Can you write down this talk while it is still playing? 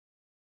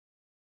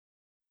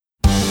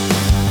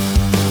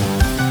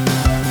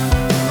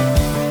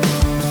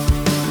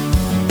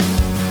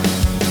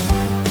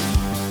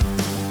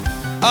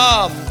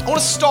I want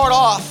to start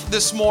off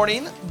this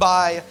morning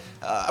by,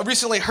 I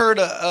recently heard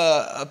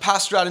a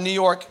pastor out of New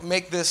York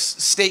make this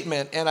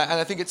statement, and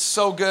I think it's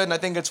so good, and I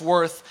think it's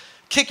worth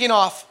kicking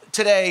off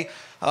today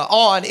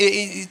on.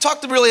 He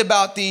talked really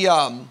about the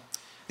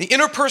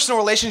interpersonal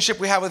relationship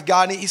we have with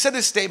God, and he said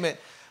this statement,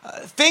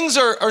 things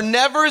are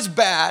never as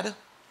bad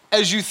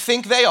as you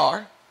think they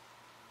are,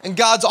 and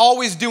God's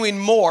always doing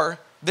more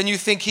than you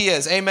think he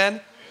is. Amen?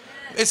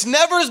 It's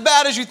never as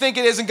bad as you think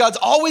it is, and God's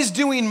always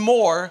doing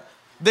more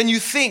than you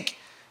think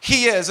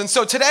he is. And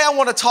so today I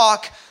want to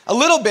talk a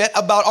little bit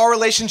about our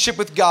relationship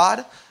with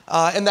God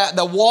and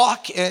the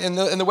walk and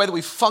the way that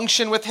we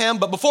function with him.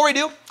 But before we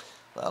do,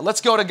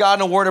 let's go to God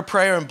in a word of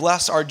prayer and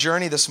bless our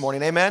journey this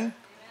morning. Amen?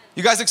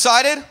 You guys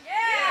excited?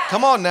 Yeah.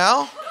 Come on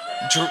now.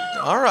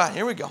 All right,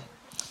 here we go.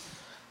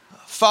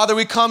 Father,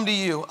 we come to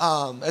you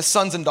as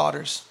sons and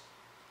daughters.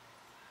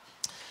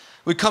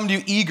 We come to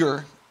you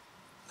eager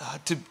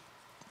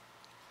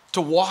to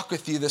walk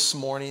with you this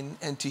morning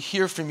and to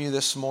hear from you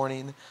this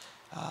morning,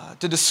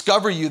 to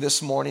discover you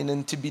this morning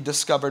and to be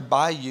discovered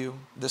by you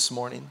this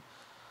morning.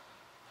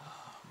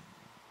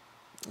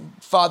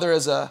 Father,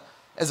 as a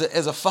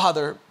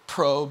father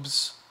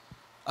probes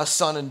a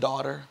son and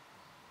daughter,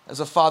 as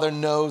a father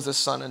knows a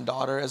son and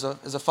daughter, as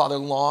a father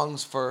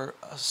longs for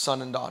a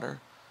son and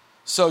daughter,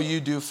 so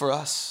you do for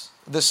us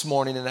this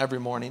morning and every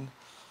morning.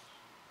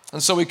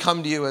 And so we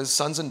come to you as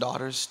sons and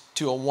daughters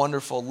to a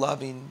wonderful,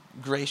 loving,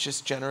 gracious,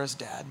 generous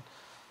dad.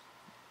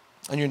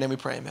 In your name we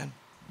pray, amen.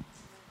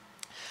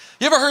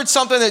 You ever heard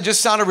something that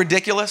just sounded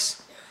ridiculous?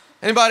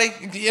 Anybody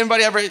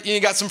ever,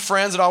 you got some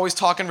friends that are always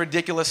talking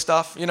ridiculous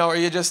stuff, or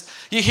you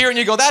hear it and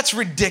you go, that's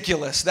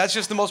ridiculous. That's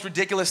just the most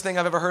ridiculous thing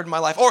I've ever heard in my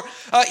life. Or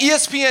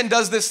ESPN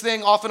does this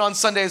thing often on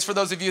Sundays for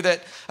those of you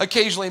that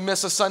occasionally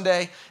miss a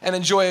Sunday and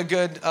enjoy a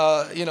good,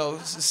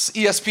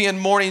 ESPN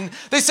morning.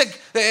 They say,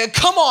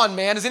 come on,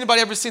 man. Has anybody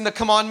ever seen the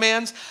Come On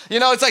Mans?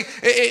 It's like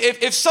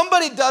if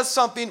somebody does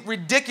something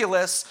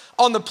ridiculous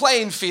on the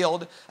playing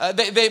field,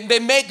 they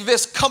make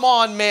this Come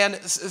On Man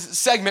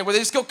segment where they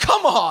just go,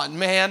 come on,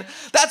 man.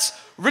 That's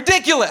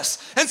ridiculous.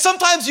 And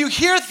sometimes you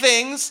hear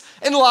things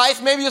in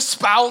life, maybe a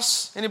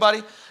spouse,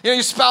 anybody?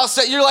 Your spouse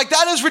said, you're like,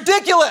 that is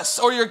ridiculous.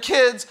 Or your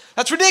kids,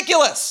 that's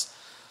ridiculous.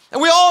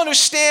 And we all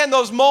understand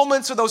those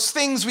moments or those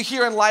things we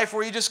hear in life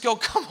where you just go,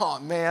 come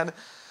on, man,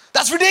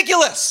 that's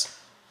ridiculous.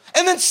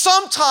 And then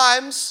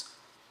sometimes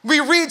we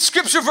read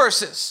scripture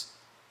verses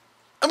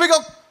and we go,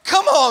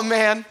 come on,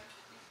 man,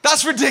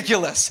 that's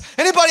ridiculous.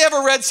 Anybody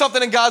ever read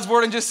something in God's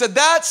word and just said,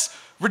 that's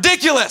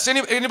ridiculous?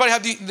 Anybody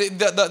have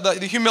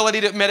the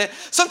humility to admit it?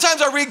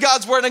 Sometimes I read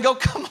God's word and I go,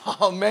 come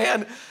on,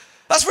 man,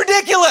 that's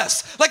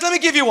ridiculous. Like, let me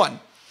give you one.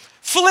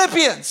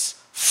 Philippians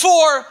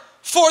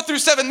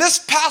 4:4-7. This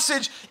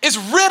passage is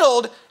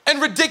riddled in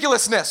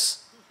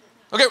ridiculousness.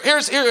 Okay,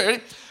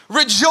 here.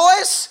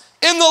 Rejoice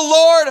in the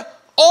Lord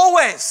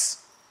always.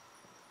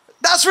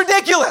 That's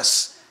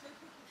ridiculous.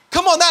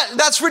 Come on,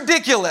 that's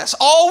ridiculous.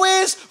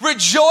 Always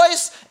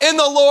rejoice in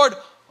the Lord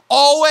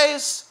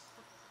always.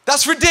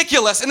 That's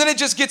ridiculous. And then it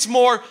just gets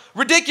more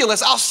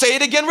ridiculous. I'll say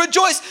it again,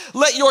 rejoice.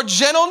 Let your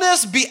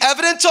gentleness be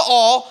evident to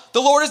all.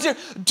 The Lord is near.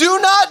 Do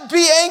not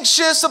be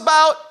anxious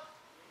about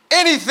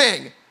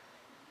anything.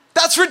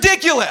 That's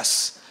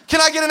ridiculous.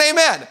 Can I get an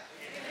amen?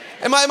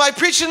 Am I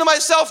preaching to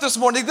myself this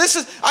morning?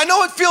 I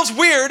know it feels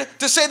weird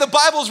to say the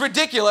Bible's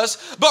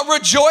ridiculous, but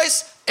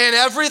rejoice in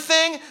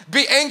everything,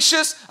 be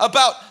anxious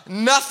about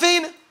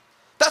nothing.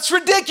 That's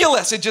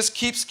ridiculous. It just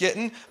keeps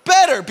getting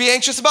better. Be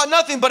anxious about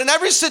nothing, but in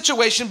every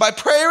situation, by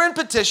prayer and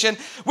petition,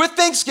 with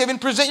thanksgiving,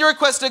 present your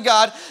request to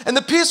God, and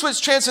the peace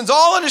which transcends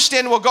all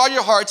understanding will guard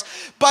your hearts.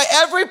 By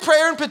every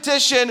prayer and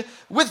petition,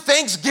 with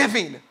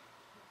thanksgiving.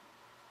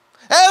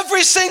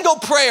 Every single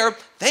prayer,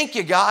 thank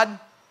you, God.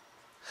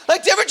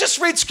 Like, do you ever just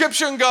read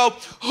scripture and go,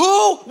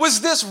 who was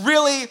this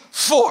really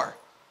for?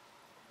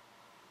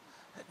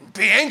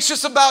 Be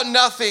anxious about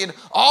nothing.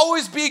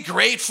 Always be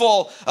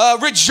grateful.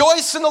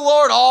 Rejoice in the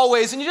Lord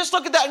always. And you just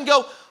look at that and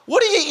go,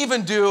 what do you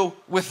even do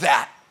with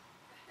that?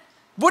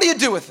 What do you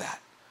do with that?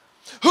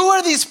 Who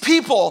are these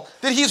people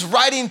that he's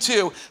writing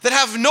to that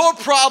have no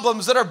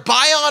problems, that are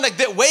bionic,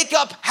 that wake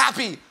up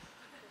happy?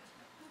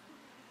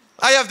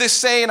 I have this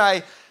saying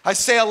I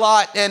say a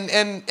lot, and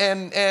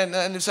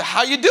they say,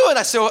 how you doing?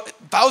 I say, well,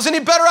 if I was any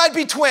better, I'd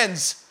be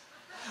twins.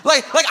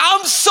 Like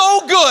I'm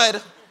so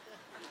good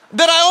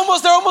that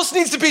there almost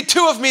needs to be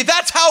two of me.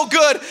 That's how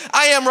good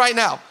I am right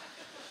now.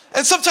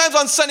 And sometimes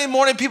on Sunday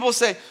morning, people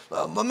say,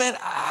 well, man,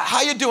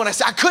 how you doing? I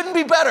say, I couldn't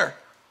be better.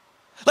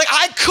 Like,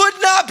 I could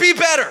not be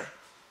better.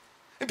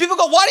 And people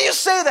go, why do you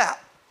say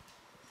that?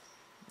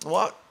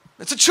 Well,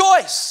 it's a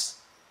choice.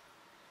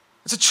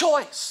 It's a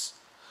choice.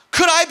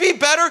 Could I be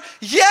better?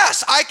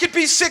 Yes, I could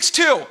be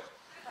 6'2".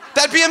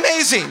 That'd be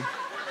amazing.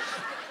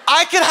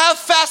 I could have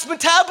fast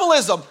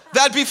metabolism.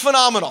 That'd be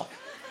phenomenal.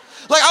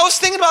 Like, I was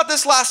thinking about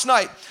this last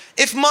night.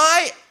 If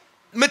my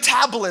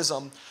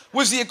metabolism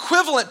was the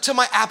equivalent to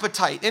my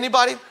appetite,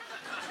 anybody?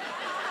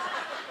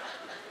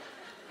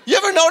 You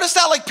ever notice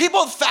that? Like,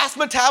 people with fast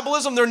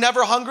metabolism, they're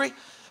never hungry.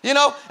 You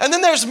know? And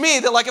then there's me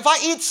that like, if I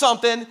eat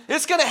something,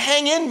 it's gonna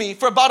hang in me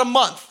for about a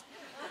month.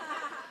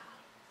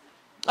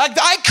 Like,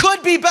 I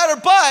could be better,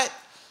 but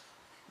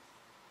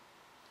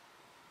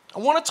I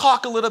wanna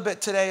talk a little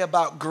bit today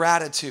about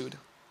gratitude.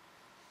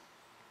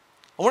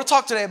 I wanna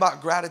talk today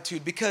about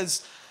gratitude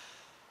because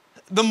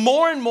the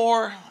more and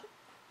more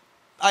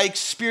I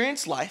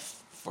experience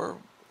life, for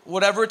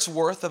whatever it's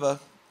worth of a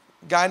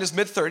guy in his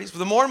mid-30s, but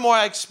the more and more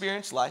I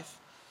experience life,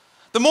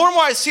 the more and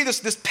more I see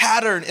this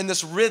pattern and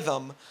this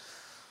rhythm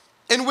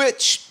in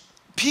which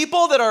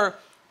people that are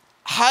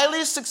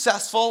highly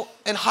successful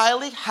and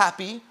highly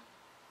happy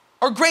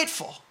are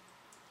grateful.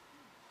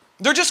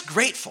 They're just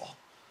grateful.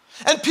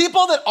 And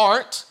people that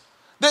aren't,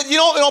 that,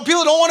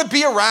 people don't want to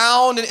be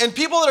around, and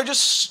people that are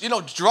just,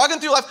 drugging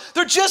through life,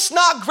 they're just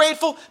not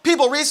grateful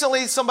people.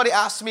 Recently, somebody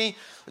asked me,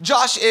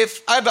 Josh,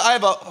 if I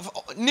have a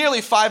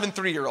nearly 5 and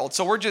 3-year-old,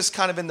 so we're just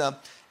kind of in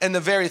the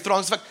very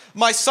throngs. In fact,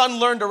 my son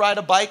learned to ride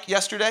a bike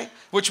yesterday,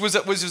 which was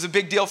a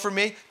big deal for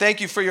me. Thank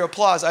you for your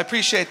applause. I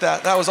appreciate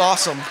that. That was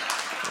awesome.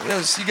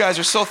 You guys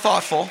are so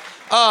thoughtful.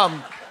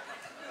 And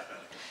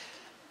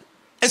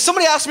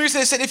somebody asked me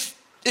recently, they said,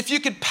 if you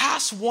could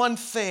pass one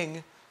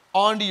thing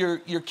on to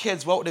your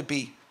kids, what would it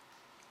be?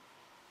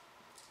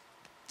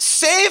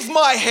 Save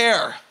my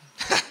hair,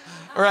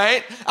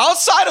 right?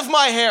 Outside of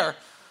my hair.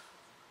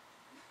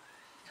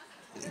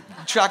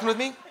 Tracking with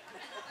me?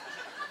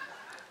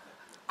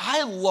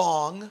 I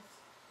long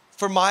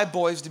for my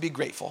boys to be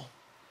grateful.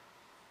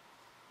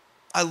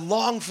 I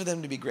long for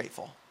them to be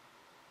grateful.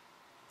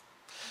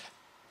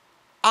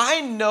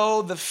 I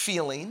know the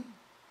feeling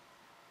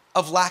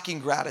of lacking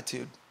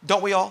gratitude.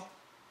 Don't we all?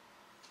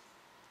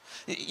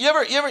 You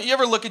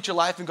ever look at your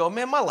life and go,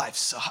 man, my life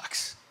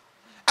sucks?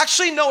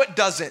 Actually, no, it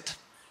doesn't.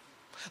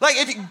 Like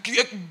if you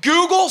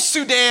Google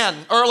Sudan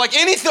or like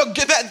anything,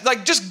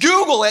 like just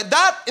Google it.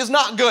 That is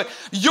not good.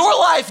 Your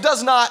life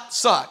does not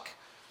suck.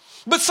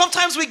 But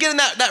sometimes we get in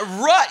that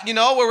rut,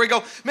 where we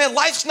go, man,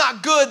 life's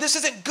not good. This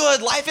isn't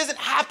good. Life isn't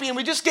happy. And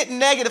we just get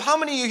negative. How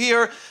many of you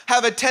here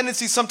have a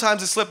tendency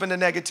sometimes to slip into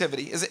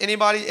negativity? Is it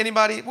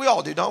anybody? We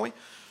all do, don't we?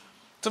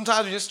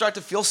 Sometimes we just start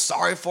to feel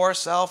sorry for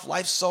ourselves.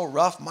 Life's so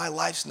rough. My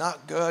life's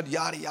not good.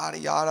 Yada, yada,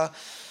 yada.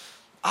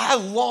 I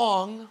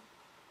long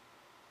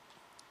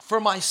for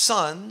my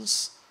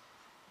sons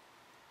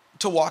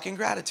to walk in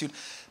gratitude.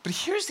 But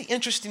here's the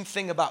interesting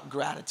thing about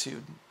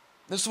gratitude.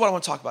 This is what I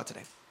want to talk about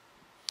today.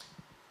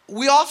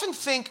 We often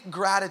think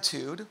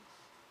gratitude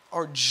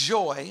or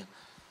joy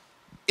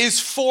is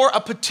for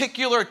a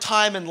particular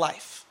time in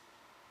life,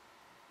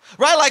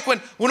 right? Like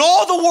when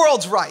all the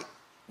world's right,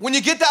 when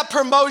you get that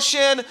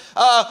promotion,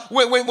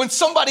 when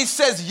somebody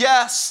says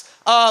yes,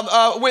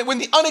 when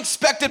the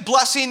unexpected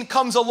blessing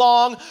comes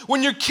along,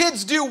 when your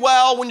kids do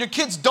well, when your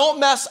kids don't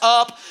mess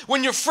up,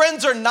 when your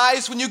friends are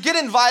nice, when you get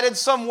invited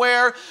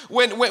somewhere,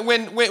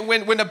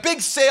 when a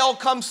big sale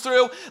comes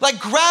through. Like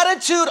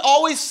gratitude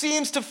always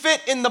seems to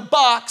fit in the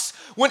box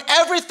when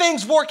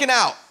everything's working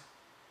out.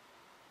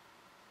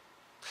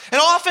 And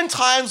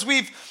oftentimes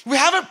we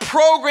haven't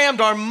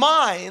programmed our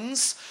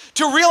minds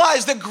to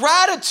realize that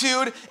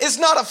gratitude is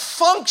not a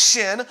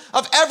function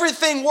of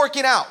everything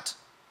working out.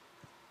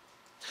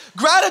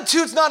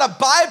 Gratitude's not a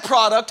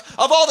byproduct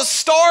of all the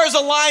stars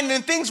aligning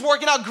and things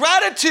working out.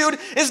 Gratitude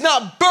is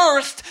not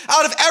birthed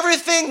out of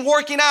everything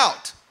working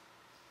out.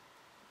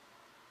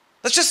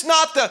 That's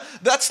not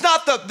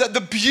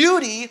the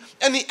beauty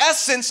and the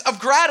essence of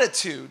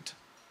gratitude.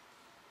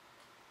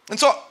 And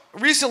so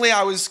recently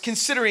I was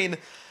considering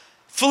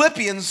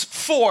Philippians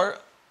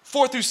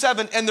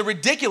 4:4-7 and the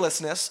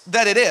ridiculousness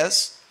that it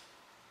is.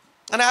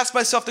 And I asked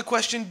myself the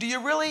question,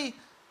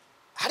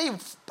 how do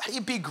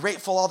you be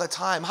grateful all the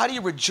time? How do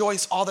you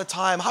rejoice all the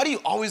time? How do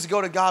you always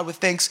go to God with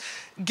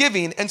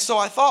thanksgiving? And so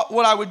I thought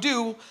what I would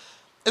do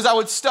is I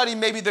would study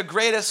maybe the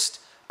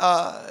greatest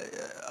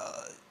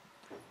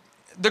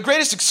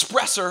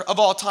expresser of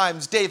all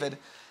times, David.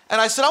 And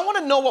I said, I want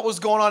to know what was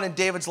going on in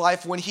David's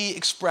life when he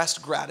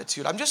expressed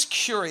gratitude. I'm just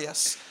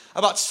curious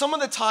about some of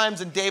the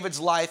times in David's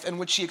life in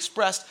which he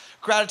expressed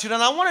gratitude.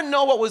 And I want to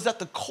know what was at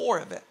the core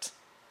of it,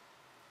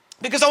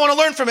 because I want to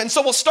learn from it. And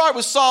so we'll start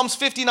with Psalms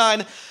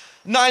 59,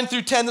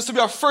 9-10. This will be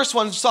our first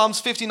one,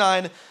 Psalms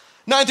 59,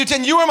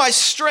 9-10. You are my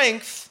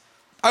strength.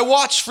 I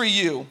watch for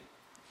you.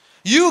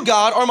 You,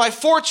 God, are my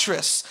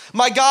fortress,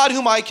 my God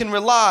whom I can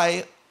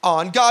rely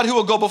on, God who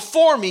will go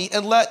before me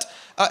and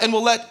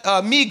will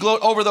let me gloat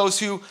over those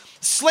who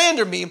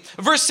slander me.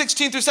 Verse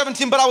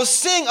 16-17, but I will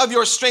sing of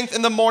your strength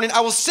in the morning.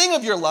 I will sing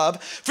of your love,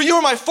 for you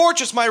are my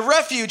fortress, my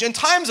refuge in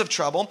times of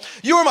trouble.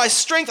 You are my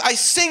strength. I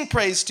sing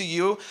praise to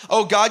you,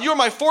 oh God. You are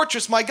my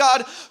fortress, my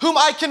God, whom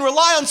I can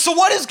rely on. So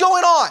what is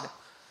going on?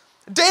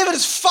 David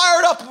is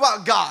fired up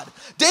about God.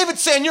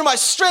 David's saying, you're my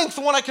strength,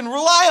 the one I can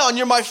rely on.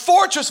 You're my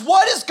fortress.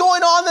 What is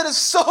going on that is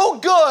so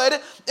good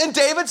in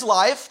David's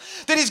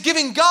life that he's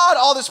giving God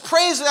all this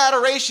praise and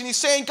adoration? He's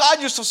saying, God,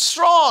 you're so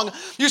strong.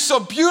 You're so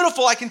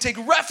beautiful. I can take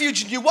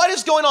refuge in you. What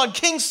is going on?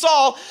 King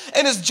Saul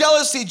and his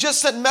jealousy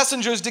just sent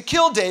messengers to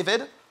kill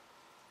David.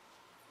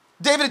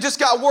 David had just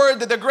got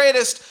word that the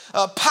greatest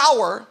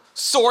power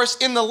source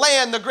in the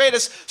land, the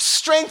greatest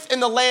strength in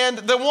the land,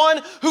 the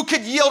one who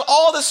could yield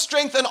all the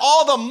strength and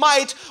all the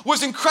might,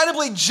 was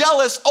incredibly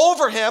jealous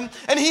over him,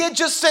 and he had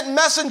just sent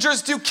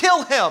messengers to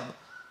kill him.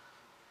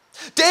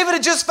 David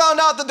had just found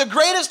out that the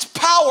greatest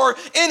power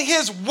in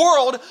his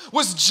world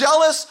was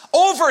jealous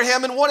over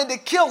him and wanted to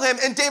kill him,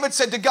 and David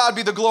said, to God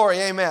be the glory,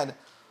 amen.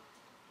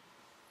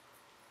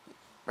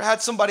 Ever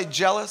had somebody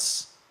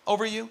jealous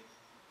over you?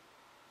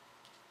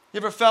 You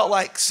ever felt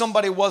like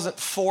somebody wasn't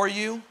for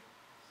you?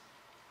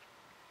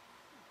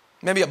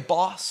 Maybe a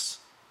boss,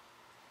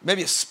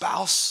 maybe a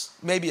spouse,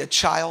 maybe a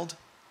child.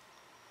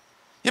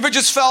 You ever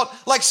just felt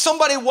like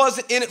somebody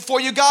wasn't in it for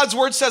you? God's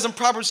word says in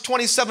Proverbs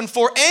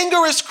 27:4,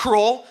 anger is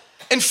cruel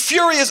and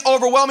fury is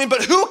overwhelming,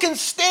 but who can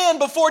stand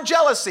before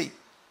jealousy?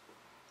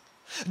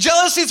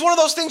 Jealousy is one of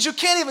those things you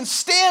can't even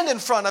stand in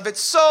front of.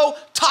 It's so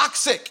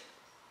toxic.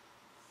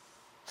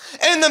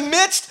 And in the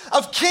midst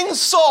of King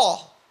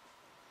Saul,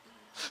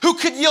 who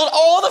could yield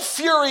all the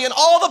fury and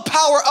all the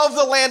power of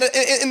the land,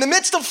 in the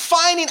midst of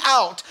finding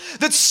out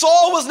that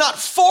Saul was not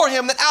for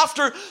him, that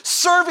after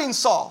serving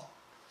Saul,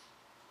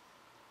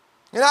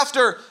 and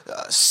after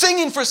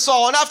singing for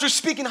Saul, and after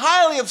speaking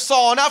highly of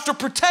Saul, and after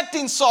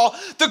protecting Saul,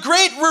 the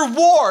great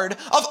reward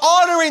of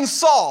honoring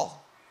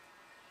Saul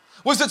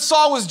was that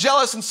Saul was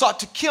jealous and sought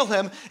to kill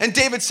him, and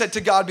David said,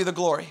 to God be the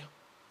glory.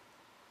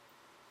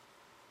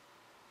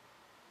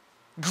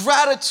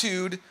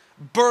 Gratitude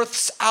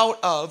births out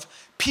of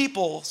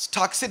people's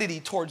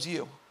toxicity towards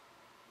you.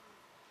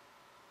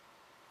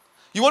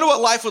 You wonder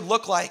what life would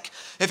look like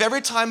if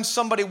every time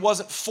somebody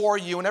wasn't for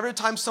you, and every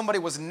time somebody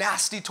was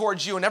nasty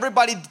towards you, and every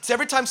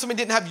time somebody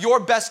didn't have your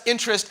best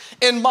interest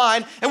in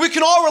mind, and we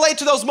can all relate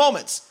to those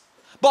moments.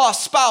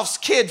 Boss, spouse,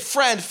 kid,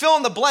 friend, fill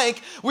in the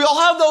blank. We all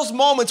have those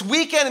moments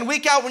week in and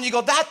week out when you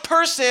go, that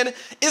person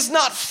is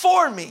not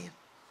for me.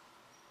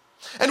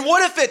 And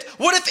what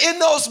if in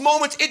those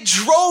moments it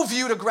drove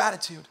you to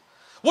gratitude?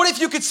 What if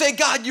you could say,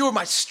 God, you are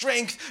my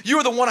strength. You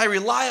are the one I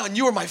rely on.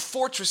 You are my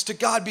fortress. To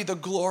God be the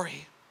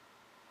glory.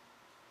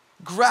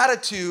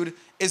 Gratitude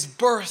is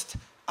birthed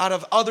out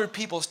of other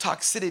people's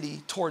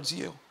toxicity towards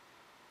you.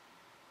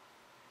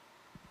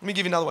 Let me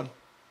give you another one.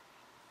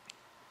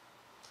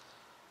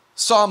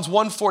 Psalms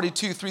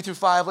 142,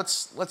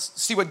 3-5.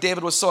 Let's see what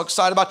David was so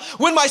excited about.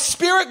 When my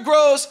spirit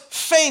grows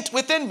faint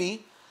within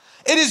me,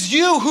 it is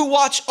you who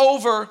watch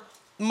over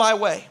my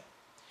way.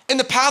 In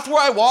the path where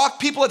I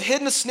walk, people have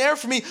hidden a snare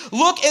for me.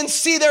 Look and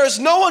see, there is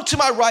no one to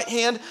my right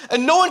hand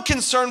and no one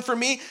concerned for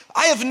me.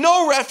 I have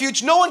no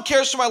refuge. No one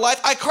cares for my life.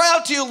 I cry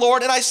out to you,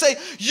 Lord, and I say,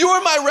 you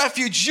are my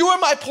refuge. You are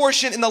my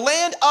portion in the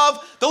land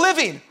of the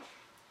living.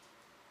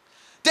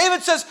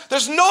 David says,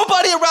 there's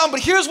nobody around,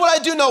 but here's what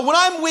I do know. When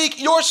I'm weak,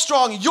 you're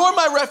strong. You're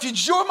my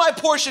refuge. You're my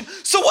portion.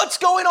 So what's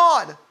going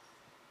on?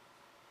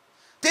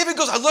 David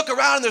goes, I look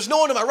around and there's no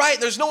one to my right,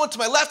 and there's no one to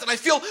my left, and I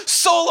feel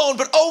so alone,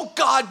 but oh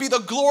God, be the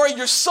glory.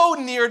 You're so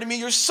near to me.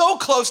 You're so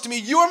close to me.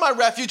 You are my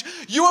refuge.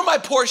 You are my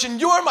portion.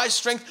 You are my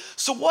strength.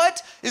 So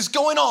what is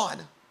going on?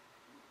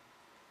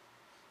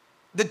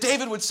 That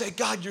David would say,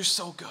 God, you're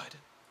so good.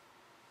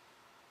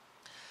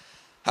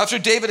 After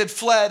David had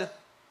fled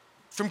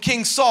from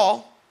King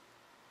Saul,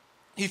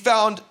 he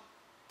found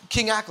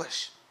King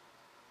Achish.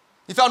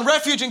 He found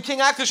refuge in King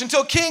Achish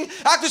until King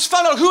Achish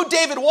found out who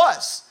David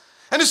was.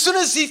 And as soon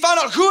as he found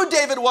out who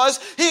David was,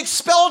 he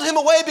expelled him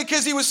away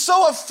because he was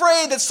so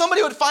afraid that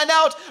somebody would find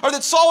out, or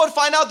that Saul would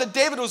find out that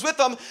David was with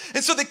him.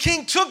 And so the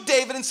king took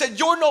David and said,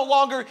 you're no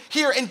longer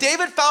here. And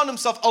David found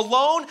himself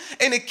alone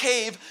in a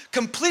cave,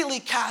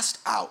 completely cast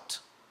out.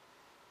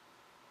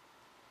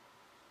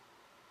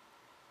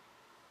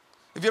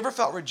 Have you ever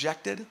felt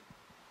rejected?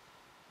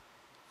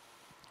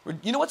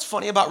 You know what's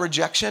funny about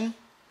rejection?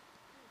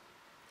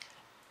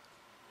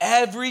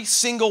 Every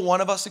single one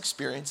of us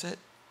experience it.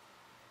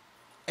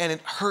 And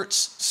it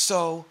hurts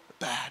so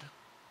bad.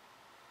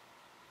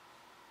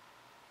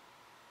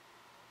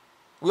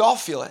 We all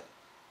feel it.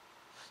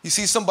 You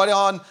see somebody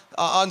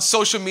on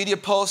social media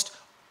post,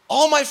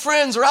 all my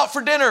friends are out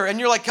for dinner, and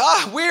you're like,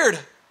 weird,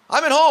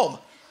 I'm at home.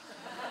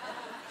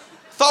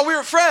 Thought we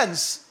were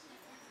friends.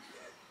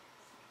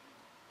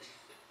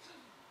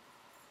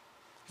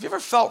 Have you ever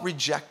felt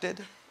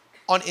rejected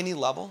on any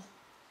level?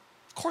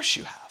 Of course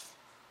you have.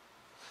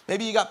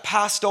 Maybe you got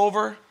passed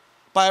over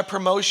by a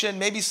promotion.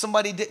 Maybe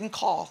somebody didn't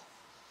call.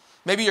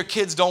 Maybe your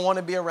kids don't want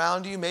to be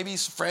around you. Maybe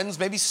friends,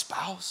 maybe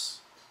spouse.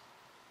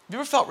 Have you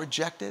ever felt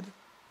rejected?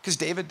 Because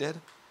David did.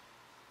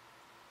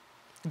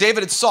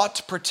 David had sought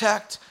to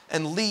protect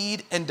and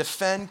lead and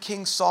defend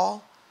King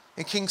Saul.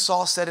 And King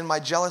Saul said, in my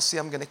jealousy,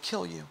 I'm going to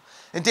kill you.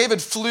 And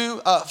David fled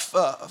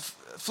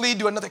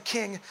to another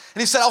king.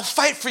 And he said, I'll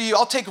fight for you.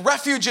 I'll take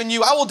refuge in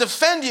you. I will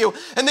defend you.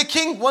 And the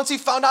king, once he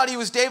found out he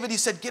was David, he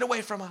said, get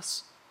away from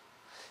us.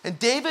 And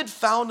David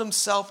found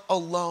himself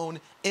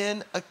alone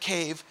in a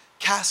cave,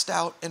 cast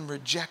out and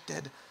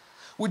rejected.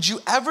 Would you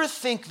ever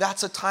think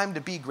that's a time to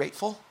be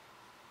grateful?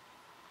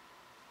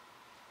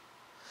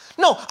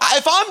 No,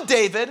 if I'm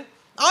David,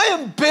 I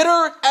am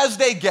bitter as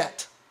they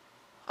get.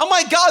 I'm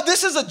like, God,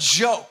 this is a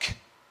joke.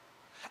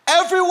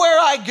 everywhere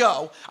I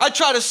go, I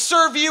try to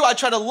serve you, I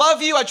try to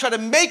love you, I try to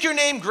make your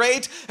name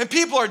great, and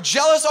people are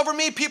jealous over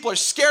me, people are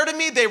scared of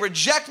me, they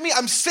reject me.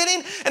 I'm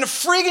sitting in a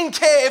freaking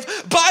cave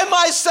by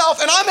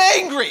myself and I'm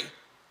angry.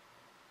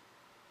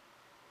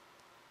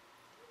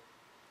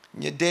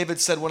 And yet David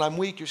said, when I'm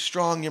weak, you're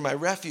strong, you're my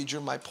refuge,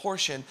 you're my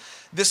portion.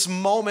 This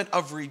moment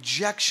of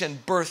rejection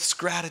births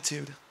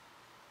gratitude.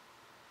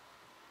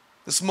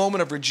 This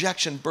moment of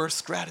rejection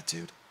births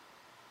gratitude.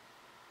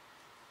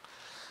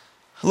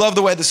 I love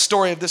the way the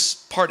story of this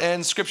part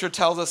ends. Scripture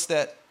tells us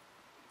that,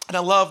 and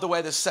I love the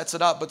way this sets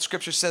it up, but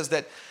Scripture says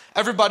that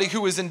everybody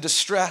who was in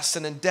distress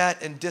and in debt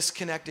and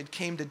disconnected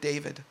came to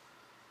David.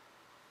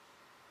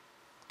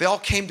 They all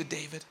came to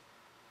David.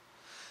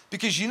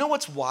 Because you know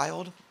what's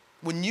wild?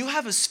 When you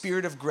have a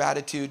spirit of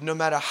gratitude, no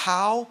matter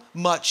how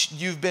much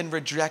you've been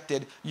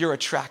rejected, you're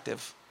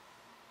attractive.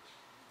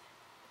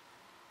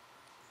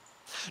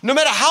 No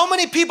matter how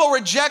many people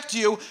reject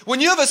you,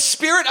 when you have a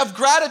spirit of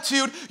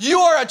gratitude, you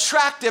are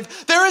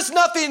attractive. There is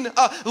nothing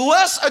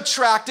less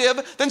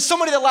attractive than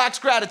somebody that lacks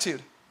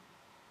gratitude.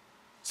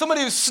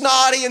 Somebody who's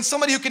snotty and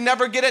somebody who can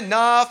never get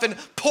enough and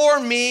poor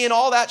me and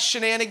all that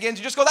shenanigans.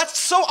 You just go, that's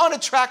so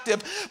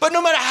unattractive. But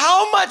no matter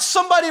how much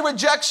somebody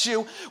rejects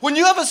you, when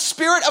you have a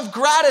spirit of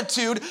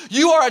gratitude,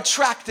 you are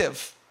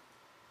attractive.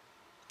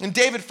 And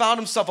David found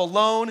himself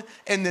alone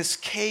in this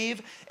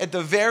cave at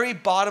the very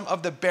bottom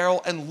of the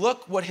barrel. And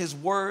look what his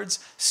words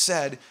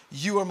said.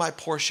 You are my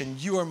portion.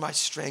 You are my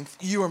strength.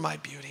 You are my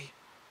beauty.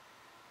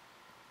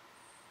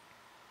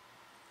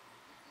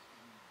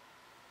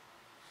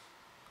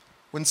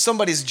 When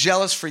somebody's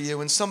jealous for you,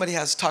 when somebody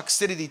has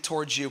toxicity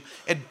towards you,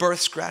 it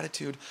births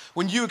gratitude.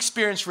 When you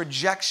experience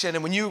rejection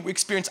and when you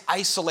experience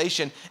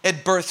isolation,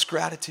 it births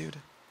gratitude.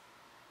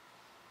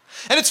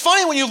 And it's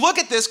funny when you look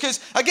at this because,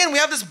 again, we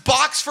have this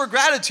box for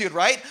gratitude,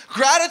 right?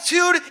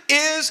 Gratitude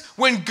is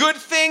when good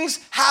things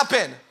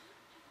happen.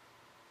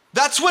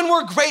 That's when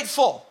we're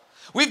grateful.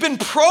 We've been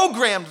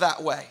programmed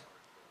that way.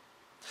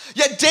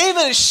 Yet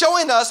David is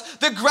showing us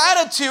that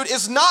gratitude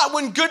is not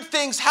when good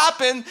things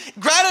happen.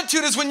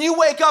 Gratitude is when you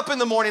wake up in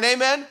the morning.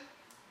 Amen?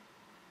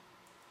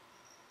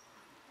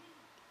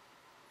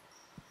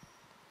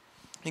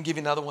 I'll give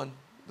you another one.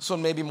 This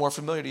one may be more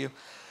familiar to you.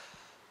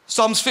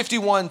 Psalms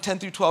 51, 10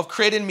 through 12.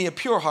 Create in me a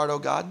pure heart, O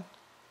God,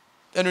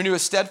 and renew a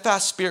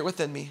steadfast spirit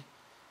within me.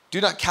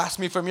 Do not cast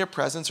me from your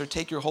presence or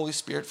take your Holy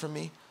Spirit from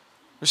me.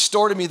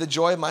 Restore to me the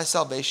joy of my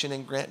salvation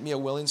and grant me a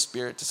willing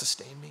spirit to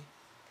sustain me.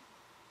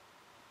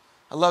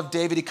 I love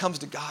David. He comes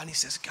to God and he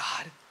says,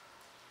 God,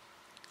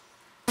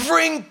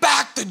 bring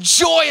back the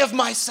joy of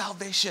my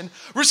salvation.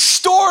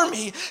 Restore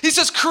me. He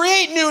says,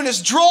 create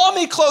newness. Draw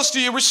me close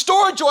to you.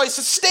 Restore joy.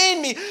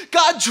 Sustain me.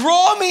 God,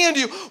 draw me into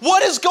you.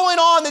 What is going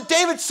on that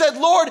David said,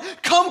 Lord,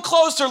 come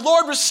closer.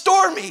 Lord,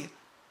 restore me.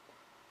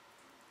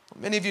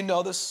 Many of you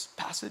know this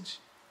passage.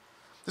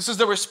 This is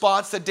the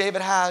response that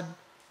David had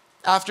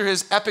after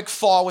his epic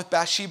fall with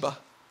Bathsheba.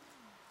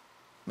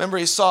 Remember,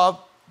 he saw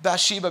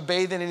Bathsheba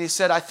bathing and he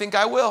said, I think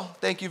I will.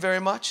 Thank you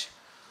very much.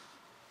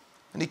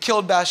 And he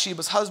killed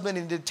Bathsheba's husband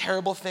and he did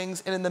terrible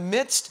things. And in the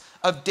midst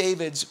of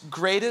David's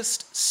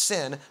greatest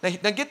sin,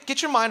 now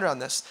get your mind around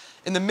this.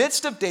 In the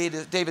midst of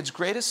David's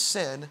greatest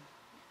sin,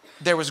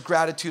 there was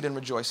gratitude and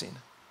rejoicing.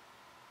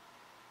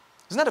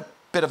 Isn't that a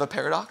bit of a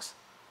paradox?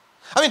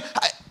 I mean,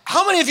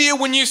 how many of you,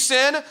 when you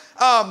sin,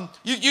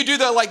 you do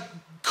the like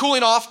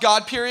cooling off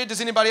God period?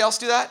 Does anybody else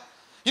do that?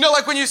 You know,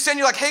 like when you sin,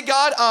 you're like, hey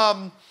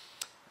God,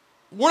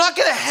 we're not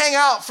going to hang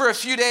out for a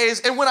few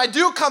days, and when I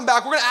do come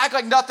back, we're going to act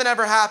like nothing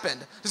ever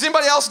happened. Does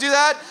anybody else do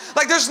that?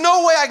 Like, there's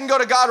no way I can go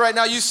to God right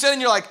now. You sin,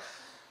 and you're like,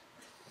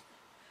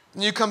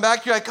 and you come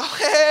back, you're like, oh,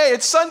 hey,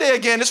 it's Sunday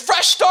again. It's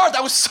fresh start.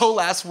 That was so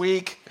last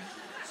week.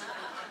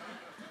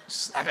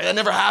 That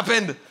never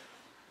happened.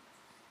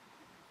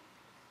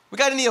 We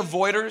got any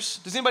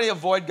avoiders? Does anybody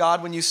avoid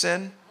God when you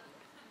sin?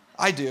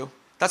 I do.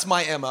 That's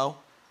my MO.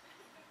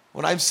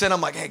 When I sin,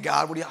 I'm like, hey,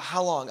 God,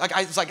 how long?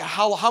 It's like,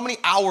 how many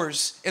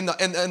hours in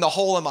the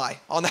hole am I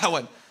on that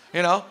one?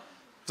 You know?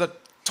 Is it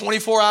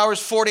 24 hours,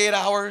 48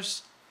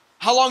 hours?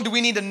 How long do we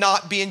need to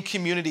not be in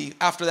community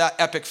after that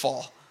epic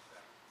fall?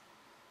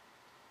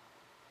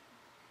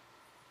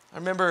 I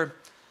remember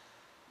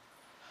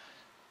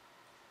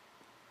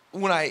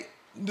when I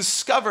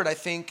discovered, I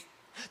think,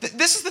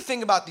 this is the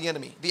thing about the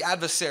enemy, the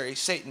adversary,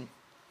 Satan.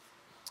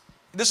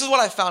 This is what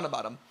I found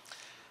about him.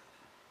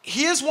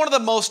 He is one of the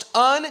most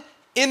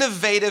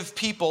innovative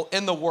people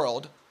in the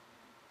world,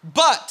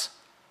 but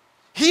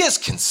he is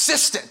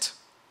consistent.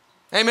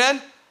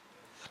 Amen?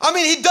 I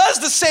mean, he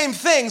does the same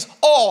things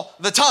all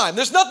the time.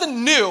 There's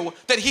nothing new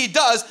that he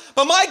does,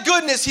 but my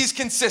goodness, he's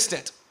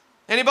consistent.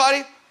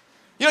 Anybody?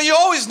 You know, you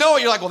always know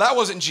it. You're like, well, that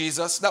wasn't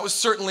Jesus. That was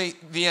certainly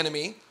the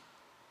enemy.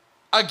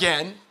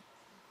 Again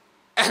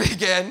and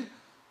again.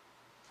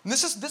 And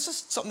this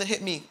is something that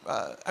hit me.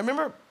 I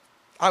remember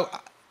I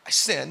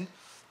sin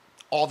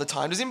all the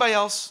time. Does anybody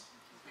else?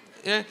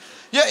 Yeah,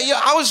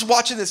 I was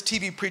watching this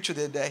TV preacher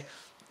the other day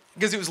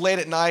because it was late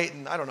at night,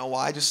 and I don't know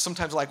why. I just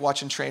sometimes like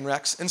watching train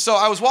wrecks. And so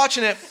I was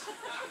watching it,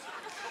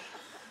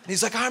 And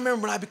he's like, I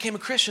remember when I became a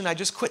Christian, I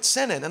just quit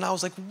sinning. And I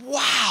was like,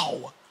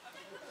 wow,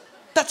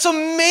 that's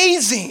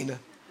amazing.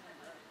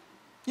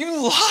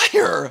 You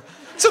liar.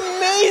 It's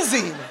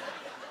amazing.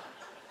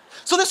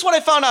 So this is what I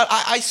found out.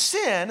 I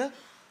sin,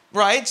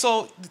 right?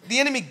 So the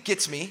enemy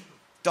gets me,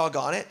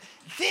 doggone it.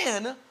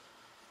 Then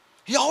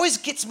he always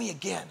gets me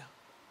again.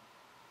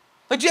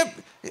 Like, do you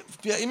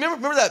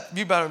remember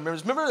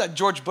that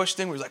George Bush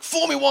thing where he was like,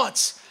 fool me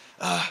once.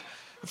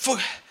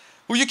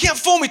 Well, you can't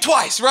fool me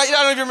twice, right?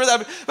 I don't even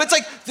remember that. But it's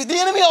like the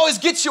enemy always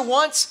gets you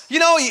once. You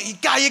know, you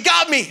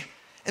got me.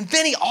 And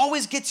then he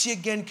always gets you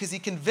again because he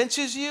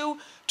convinces you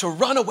to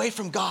run away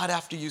from God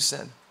after you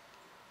sin.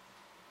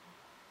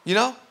 You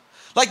know?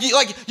 Like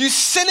you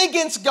sin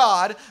against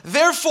God,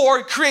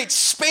 therefore create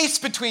space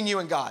between you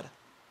and God.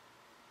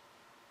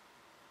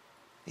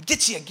 He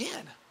gets you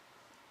again.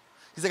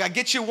 He's like, I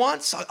get you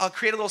once, I'll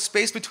create a little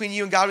space between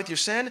you and God with your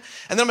sin,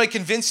 and then I'm going to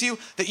convince you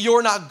that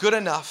you're not good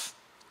enough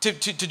to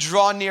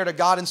draw near to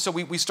God, and so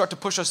we start to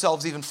push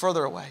ourselves even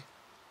further away.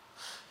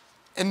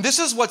 And this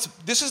is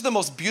the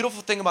most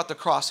beautiful thing about the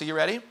cross. Are you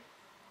ready?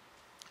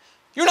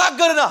 You're not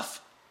good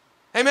enough.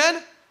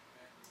 Amen?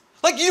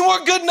 Like you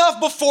weren't good enough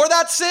before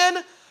that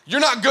sin. You're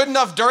not good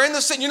enough during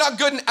the sin. You're not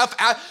good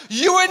enough.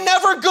 You were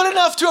never good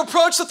enough to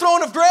approach the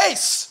throne of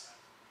grace.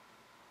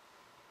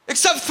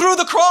 Except through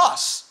the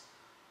cross.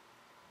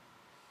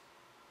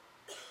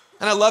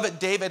 And I love it,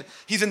 David,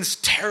 he's in this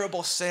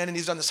terrible sin and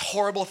he's done this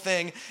horrible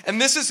thing.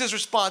 And this is his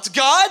response.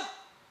 God,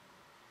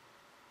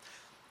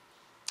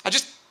 I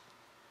just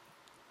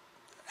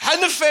had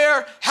an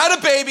affair, had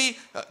a baby,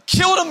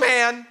 killed a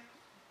man.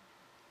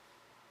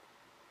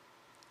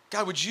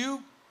 God, would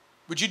you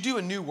do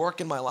a new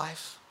work in my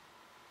life?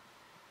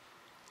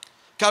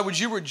 God, would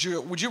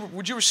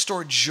you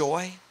restore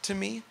joy to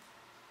me?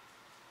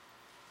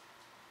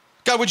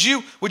 God, would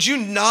you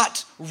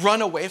not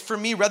run away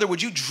from me? Rather,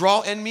 would you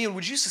draw in me and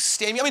would you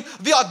sustain me? I mean,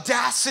 the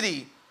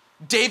audacity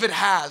David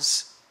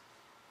has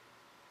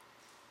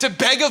to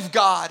beg of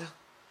God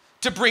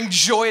to bring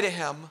joy to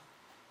him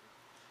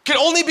can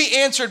only be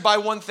answered by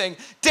one thing.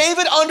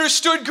 David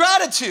understood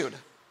gratitude.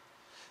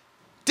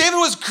 David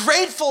was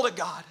grateful to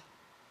God.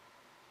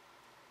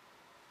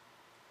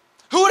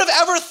 Who would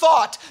have ever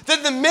thought that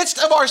in the midst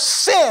of our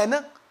sin,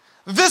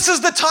 this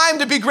is the time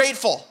to be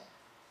grateful?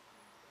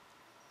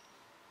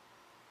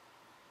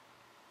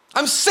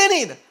 I'm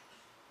sinning.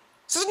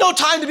 This is no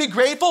time to be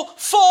grateful.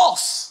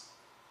 False.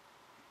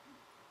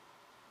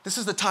 This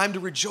is the time to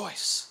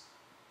rejoice.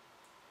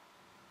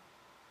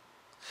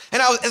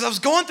 And as I was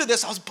going through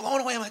this, I was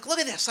blown away. I'm like, look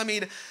at this. I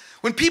mean,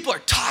 when people are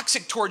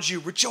toxic towards you,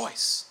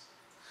 rejoice.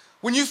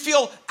 When you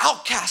feel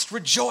outcast,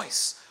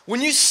 rejoice. When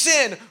you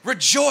sin,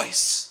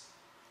 rejoice.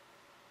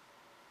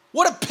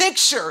 What a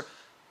picture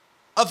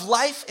of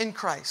life in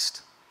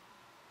Christ.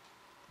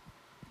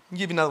 I'll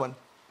give you another one.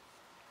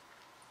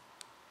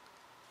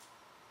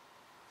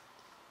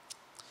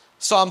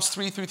 Psalms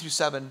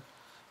 3:3-7.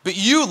 But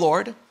you,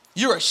 Lord,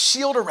 you're a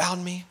shield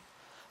around me,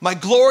 my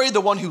glory,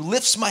 the one who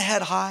lifts my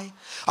head high.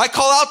 I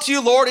call out to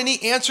you, Lord, and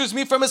he answers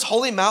me from his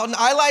holy mountain.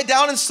 I lie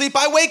down and sleep,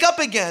 I wake up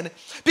again,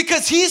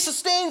 because he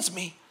sustains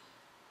me.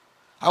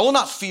 I will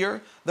not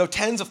fear, though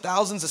tens of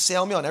thousands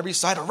assail me on every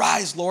side.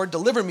 Arise, Lord,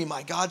 deliver me,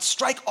 my God.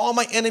 Strike all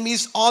my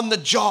enemies on the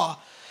jaw.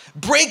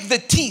 Break the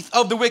teeth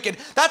of the wicked.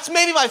 That's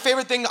maybe my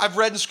favorite thing I've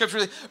read in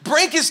scripture.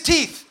 Break his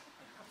teeth.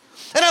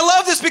 And I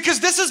love this because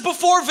this is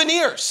before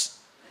veneers.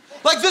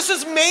 Like this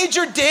is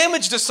major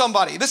damage to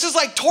somebody. This is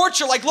like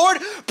torture. Like, Lord,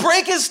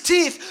 break his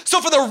teeth.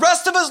 So for the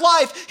rest of his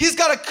life, he's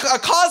got a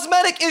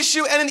cosmetic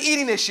issue and an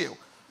eating issue.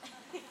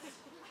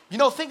 You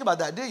don't think about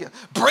that, do you?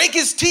 Break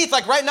his teeth.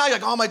 Like right now, you're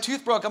like, oh, my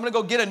tooth broke. I'm going to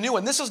go get a new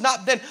one. This is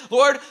not then.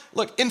 Lord,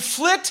 look,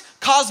 inflict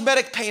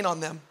cosmetic pain on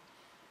them.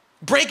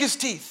 Break his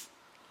teeth.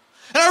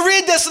 And I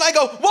read this and I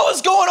go, what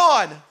was going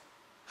on?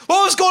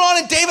 What was going on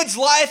in David's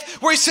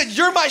life where he said,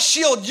 you're my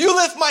shield, you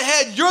lift my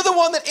head, you're the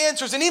one that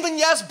answers, and even,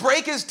 yes,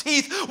 break his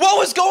teeth. What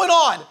was going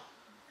on?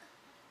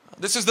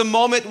 This is the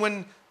moment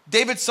when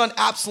David's son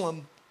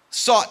Absalom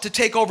sought to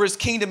take over his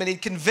kingdom, and he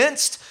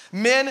convinced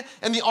men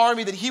in the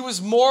army that he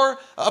was more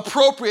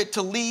appropriate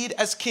to lead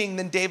as king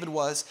than David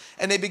was,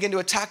 and they began to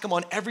attack him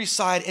on every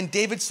side, and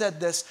David said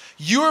this,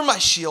 you are my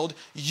shield,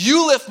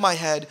 you lift my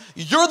head,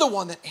 you're the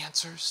one that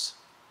answers.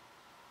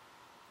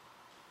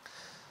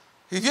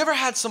 Have you ever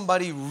had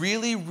somebody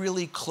really,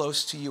 really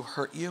close to you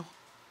hurt you?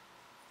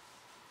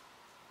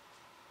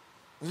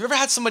 Have you ever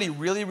had somebody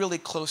really, really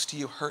close to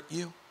you hurt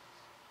you?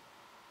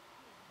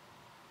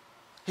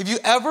 Have you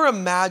ever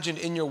imagined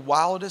in your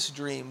wildest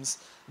dreams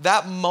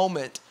that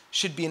moment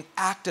should be an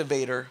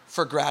activator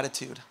for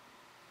gratitude?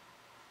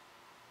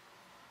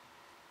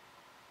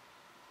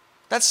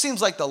 That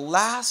seems like the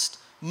last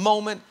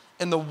moment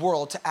in the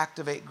world to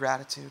activate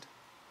gratitude.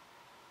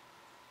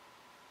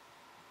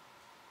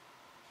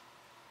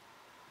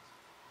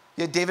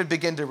 Yet David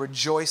began to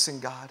rejoice in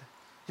God.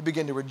 He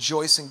began to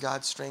rejoice in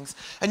God's strength.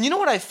 And you know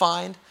what I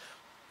find?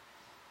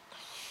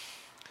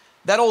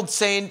 That old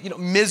saying,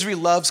 misery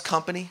loves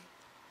company.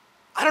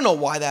 I don't know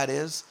why that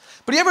is.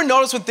 But But you ever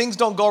notice when things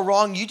don't go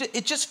wrong,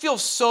 it just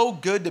feels so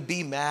good to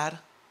be mad?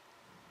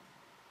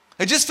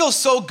 It just feels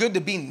so good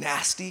to be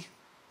nasty.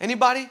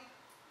 Anybody?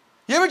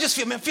 You ever just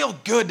feel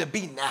good to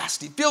be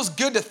nasty? It feels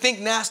good to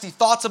think nasty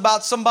thoughts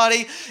about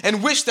somebody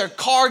and wish their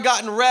car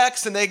got in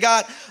wrecks and they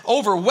got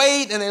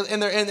overweight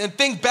and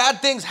think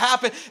bad things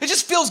happen. It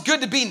just feels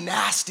good to be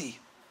nasty.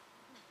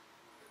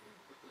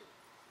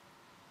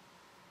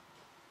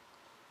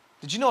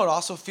 Did you know it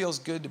also feels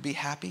good to be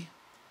happy?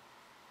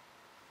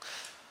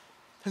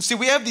 And see,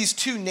 we have these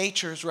two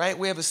natures, right?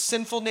 We have a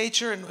sinful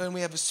nature and we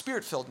have a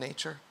spirit-filled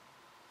nature.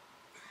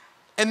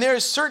 And there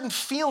are certain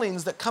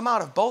feelings that come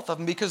out of both of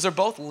them because they're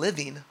both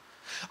living.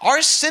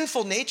 Our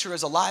sinful nature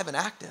is alive and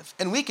active,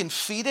 and we can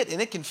feed it,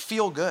 and it can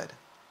feel good.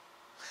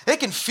 It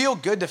can feel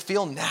good to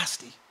feel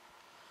nasty.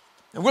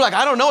 And we're like,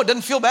 I don't know, it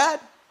doesn't feel bad.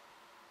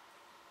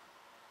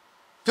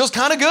 Feels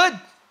kind of good.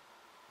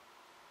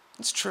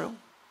 It's true.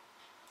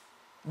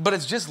 But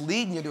it's just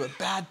leading you to a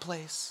bad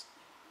place.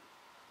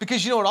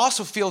 Because you know it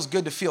also feels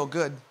good to feel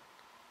good.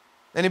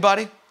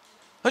 Anybody?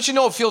 Don't you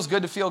know it feels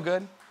good to feel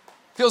good?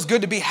 It feels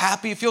good to be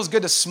happy. It feels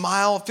good to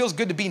smile. It feels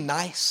good to be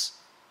nice.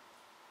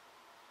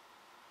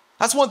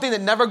 That's one thing that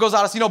never goes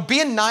out of,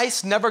 being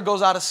nice never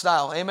goes out of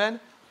style.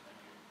 Amen?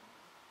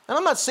 And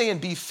I'm not saying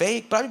be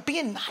fake, but I mean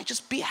being nice,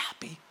 just be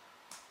happy.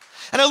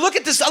 And I look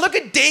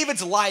at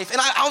David's life, and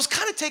I was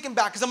kind of taken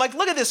back because I'm like,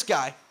 look at this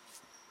guy.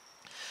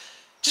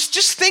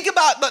 Just think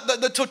about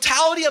the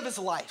totality of his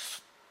life.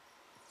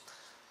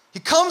 He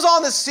comes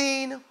on the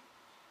scene,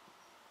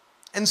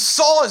 and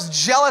Saul is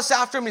jealous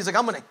after him. He's like,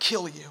 I'm going to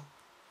kill you.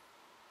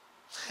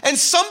 And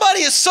somebody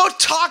is so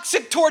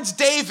toxic towards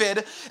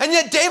David, and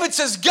yet David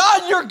says,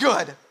 God, you're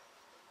good.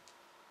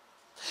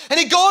 And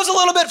he goes a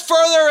little bit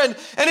further,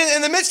 and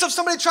in the midst of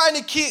somebody trying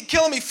to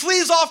kill him, he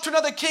flees off to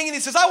another king, and he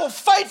says, I will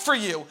fight for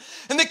you.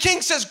 And the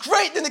king says,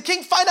 great. Then the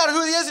king finds out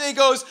who he is, and he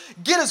goes,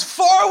 get as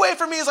far away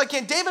from me as I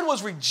can. David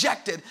was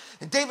rejected,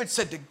 and David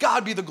said, to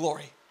God be the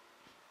glory.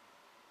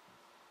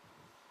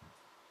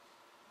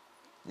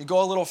 You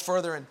go a little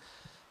further, and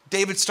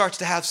David starts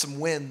to have some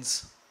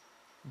wins.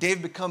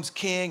 David becomes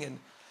king, and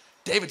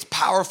David's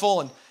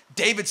powerful, and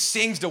David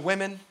sings to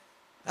women.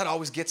 That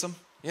always gets him,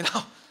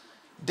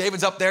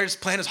 David's up there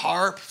just playing his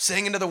harp,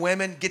 singing to the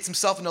women, gets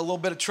himself into a little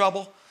bit of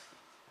trouble,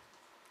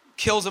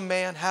 kills a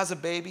man, has a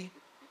baby,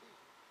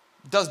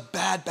 does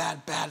bad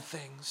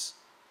things.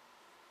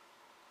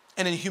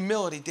 And in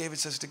humility, David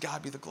says, to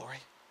God be the glory.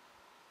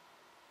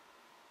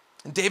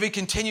 And David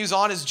continues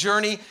on his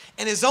journey,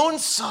 and his own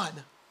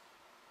son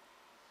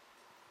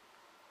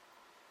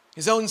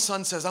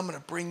says, I'm going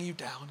to bring you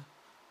down.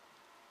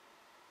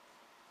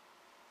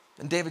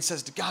 And David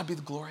says, to God be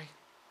the glory.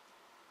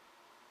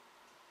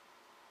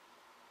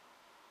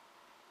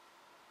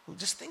 Well,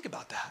 just think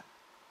about that.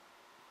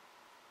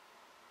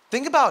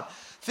 Think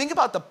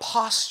about the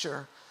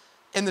posture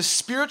and the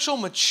spiritual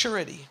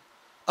maturity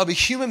of a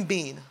human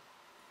being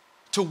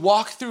to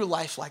walk through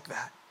life like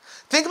that.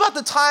 Think about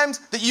the times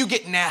that you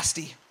get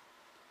nasty.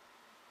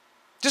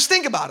 Just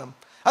think about them.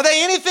 Are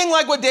they anything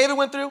like what David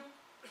went through?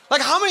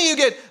 Like how many of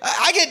you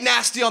I get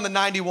nasty on the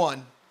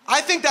 91.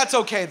 I think that's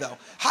okay though.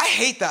 I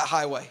hate that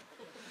highway.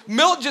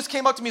 Milt just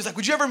came up to me, he's like,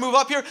 would you ever move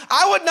up here?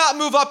 I would not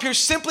move up here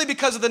simply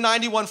because of the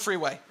 91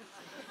 freeway.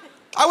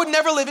 I would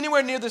never live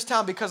anywhere near this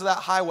town because of that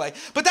highway.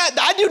 But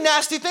I do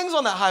nasty things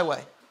on that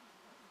highway.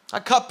 I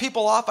cut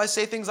people off, I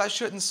say things I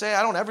shouldn't say.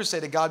 I don't ever say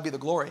to God be the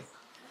glory.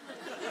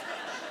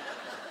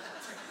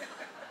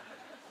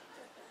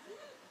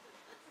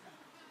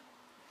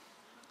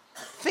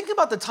 Think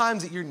about the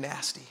times that you're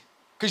nasty.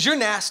 Because you're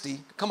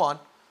nasty. Come on.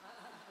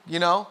 You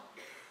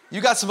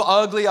got some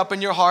ugly up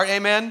in your heart.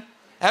 Amen?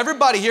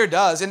 Everybody here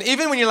does. And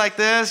even when you're like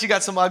this, you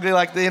got some ugly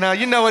like,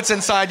 you know what's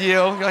inside you.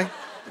 You're like,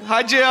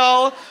 hi,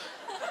 Jill.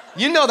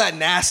 You know that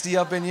nasty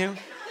up in you.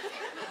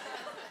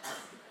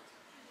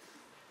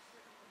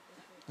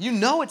 You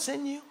know it's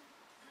in you.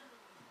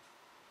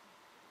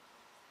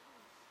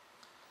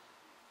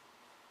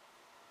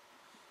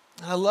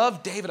 And I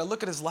love David. I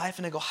look at his life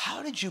and I go,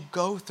 how did you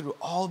go through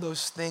all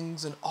those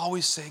things and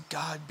always say,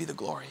 God be the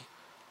glory?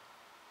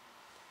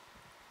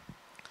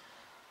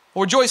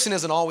 Well, rejoicing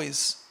isn't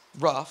always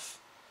rough.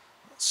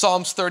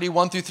 Psalms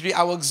 30:1-3,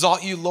 I will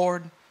exalt you,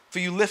 Lord, for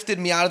you lifted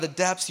me out of the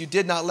depths. You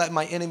did not let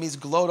my enemies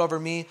gloat over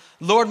me.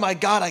 Lord, my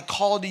God, I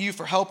called to you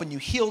for help and you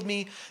healed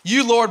me.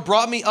 You, Lord,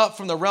 brought me up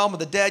from the realm of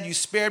the dead. You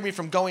spared me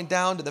from going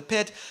down to the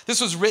pit. This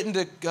was written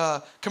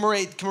to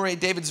commemorate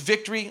David's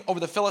victory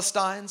over the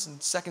Philistines in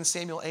 2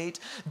 Samuel 8.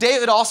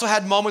 David also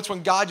had moments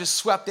when God just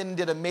swept in and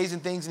did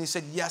amazing things and he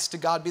said, yes, to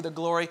God be the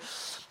glory.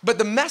 But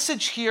the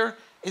message here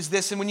is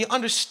this, and when you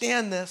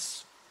understand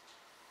this,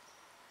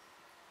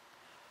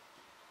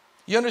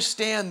 you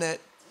understand that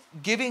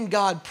giving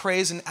God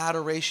praise and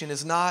adoration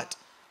is not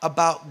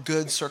about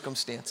good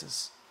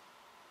circumstances.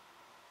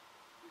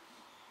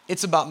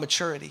 It's about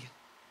maturity.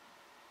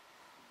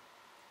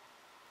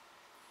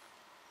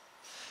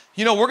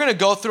 We're going to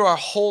go through our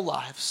whole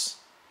lives.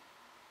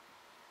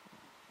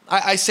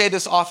 I say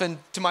this often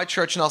to my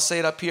church, and I'll say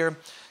it up here.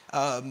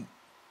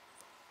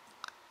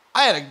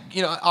 I had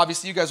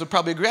obviously you guys would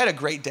probably agree, I had a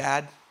great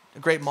dad, a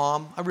great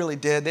mom. I really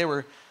did. They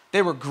were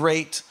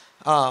great.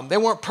 They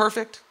weren't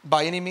perfect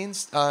by any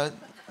means.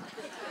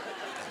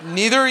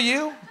 Neither are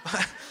you.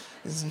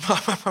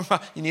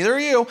 Neither are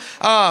you.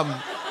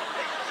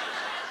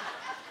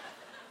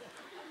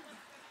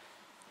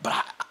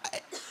 But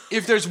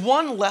if there's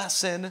one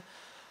lesson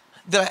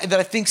that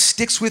I think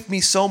sticks with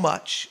me so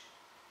much,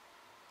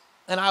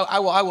 and I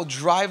will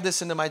drive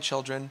this into my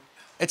children,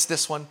 it's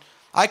this one.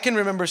 I can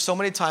remember so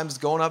many times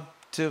going up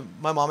to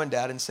my mom and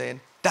dad and saying,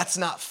 "That's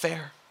not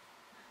fair."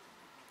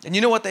 And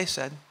you know what they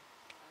said?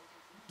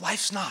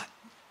 Life's not.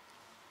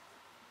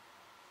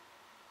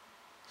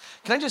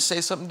 Can I just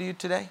say something to you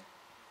today?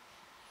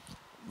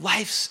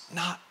 Life's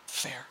not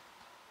fair.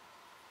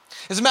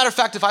 As a matter of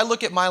fact, if I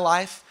look at my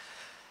life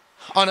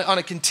on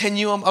a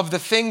continuum of the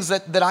things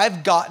that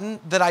I've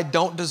gotten that I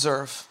don't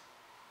deserve,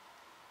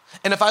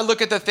 and if I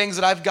look at the things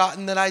that I've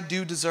gotten that I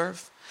do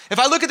deserve, if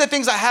I look at the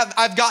things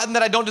I've gotten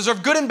that I don't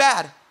deserve, good and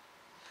bad,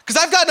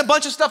 because I've gotten a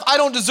bunch of stuff I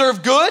don't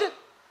deserve good,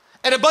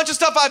 and a bunch of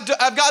stuff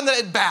I've gotten that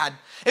is bad.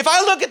 If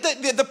I look at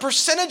the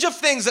percentage of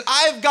things that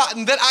I've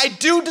gotten that I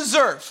do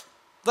deserve,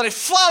 that I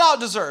flat out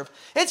deserve,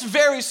 it's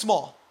very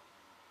small.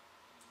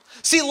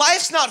 See,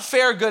 life's not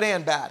fair, good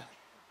and bad.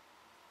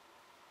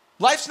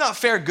 Life's not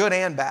fair, good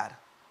and bad.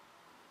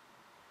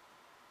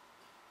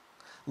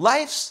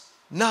 Life's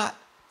not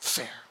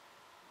fair.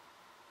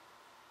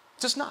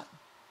 Just not.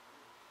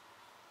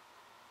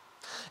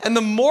 And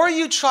the more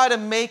you try to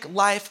make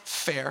life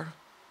fair,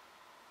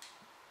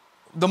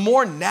 the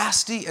more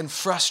nasty and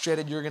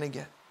frustrated you're going to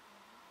get.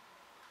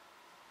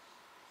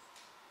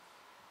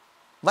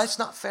 Life's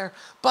not fair,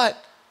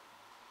 but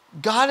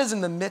God is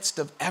in the midst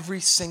of every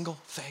single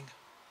thing.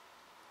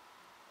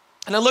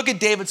 And I look at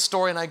David's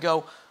story and I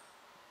go,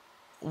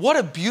 what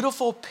a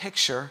beautiful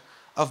picture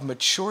of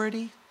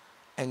maturity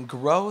and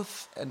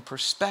growth and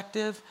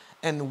perspective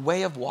and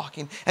way of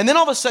walking. And then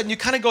all of a sudden you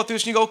kind of go through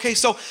this and you go, okay,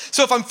 so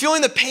if I'm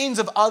feeling the pains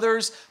of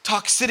others'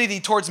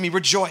 toxicity towards me,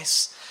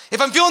 rejoice. If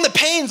I'm feeling the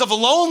pains of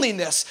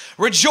loneliness,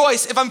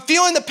 rejoice. If I'm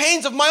feeling the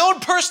pains of my own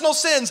personal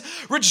sins,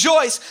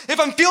 rejoice. If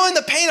I'm feeling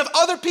the pain of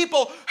other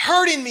people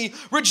hurting me,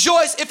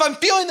 rejoice. If I'm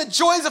feeling the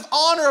joys of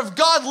honor of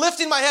God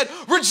lifting my head,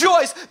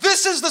 rejoice.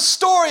 This is the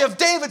story of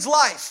David's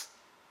life.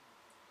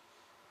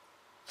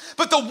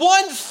 But the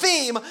one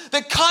theme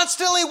that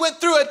constantly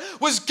went through it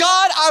was,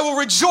 God, I will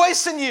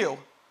rejoice in you.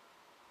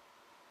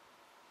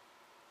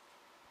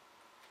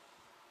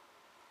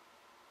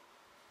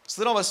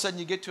 So then all of a sudden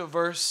you get to a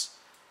verse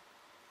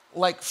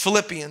like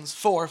Philippians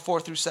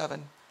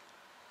 4:4-7.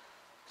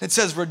 It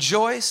says,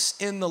 rejoice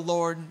in the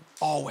Lord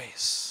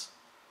always.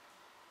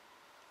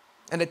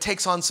 And it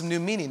takes on some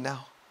new meaning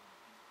now.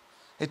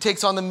 It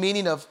takes on the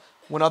meaning of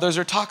when others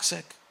are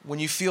toxic, when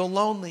you feel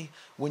lonely,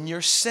 when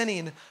you're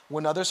sinning,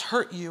 when others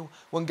hurt you,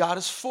 when God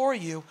is for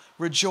you,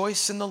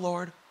 rejoice in the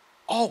Lord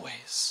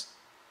always.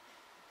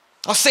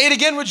 I'll say it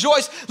again,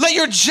 rejoice. Let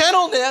your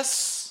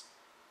gentleness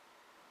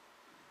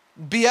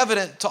be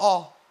evident to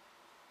all.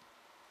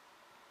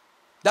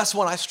 That's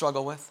one I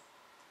struggle with.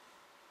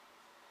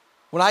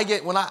 I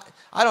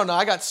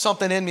got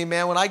something in me,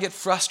 man. When I get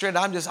frustrated,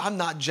 I'm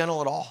not gentle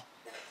at all.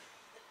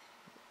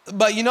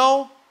 But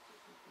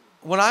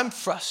when I'm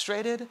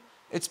frustrated,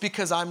 it's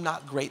because I'm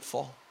not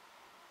grateful.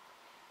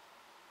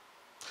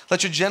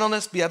 Let your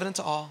gentleness be evident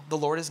to all. The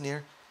Lord is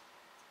near.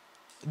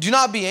 Do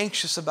not be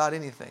anxious about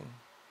anything.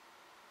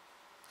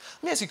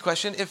 Let me ask you a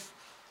question.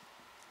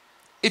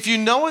 If you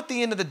know at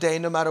the end of the day,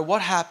 no matter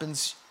what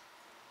happens,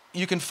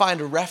 you can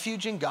find a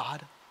refuge in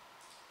God,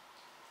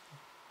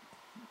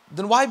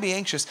 then why be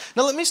anxious?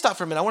 Now let me stop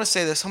for a minute. I want to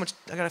say this.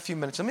 I got a few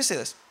minutes. Let me say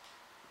this.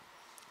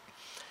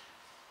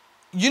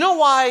 You know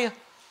why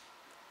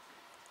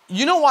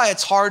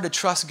it's hard to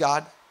trust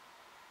God?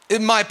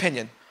 In my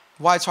opinion,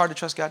 why it's hard to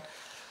trust God?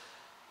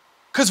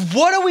 Because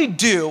what do we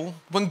do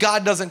when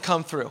God doesn't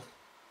come through?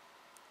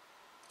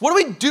 What do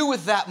we do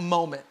with that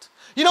moment?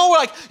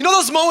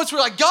 Those moments where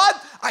we're like, God,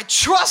 I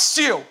trust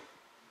you.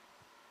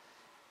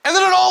 And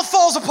then it all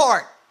falls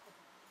apart.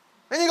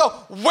 And you go,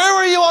 where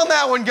were you on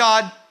that one,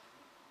 God?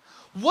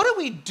 What do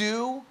we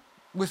do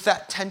with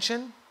that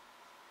tension?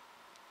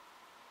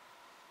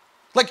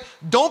 Like,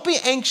 don't be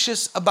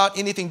anxious about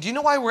anything. Do you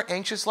know why we're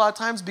anxious a lot of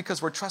times?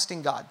 Because we're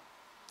trusting God.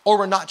 Or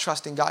we're not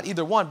trusting God,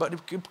 either one, but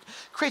it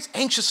creates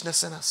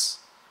anxiousness in us.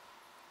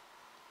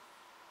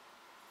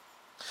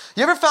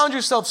 You ever found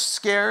yourself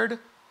scared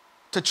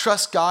to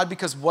trust God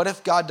because what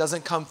if God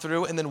doesn't come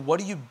through? And then what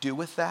do you do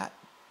with that?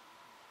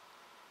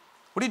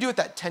 What do you do with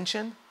that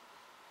tension?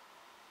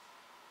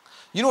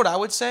 You know what I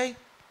would say?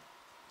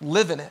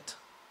 Live in it.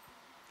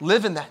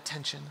 Live in that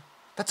tension.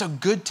 That's a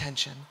good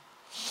tension.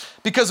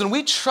 Because when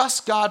we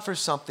trust God for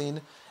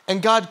something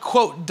and God,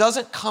 quote,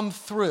 doesn't come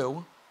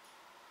through,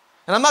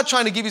 and I'm not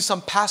trying to give you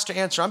some pastor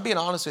answer, I'm being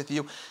honest with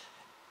you,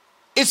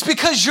 it's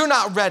because you're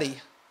not ready.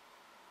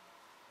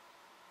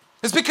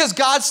 It's because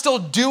God's still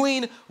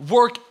doing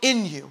work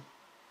in you.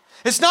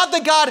 It's not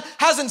that God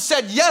hasn't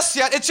said yes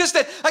yet. It's just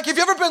that, like, have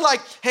you ever been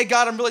like, hey,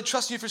 God, I'm really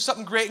trusting you for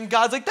something great, and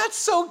God's like, that's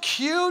so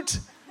cute.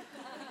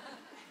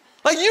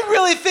 Like, you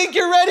really think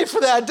you're ready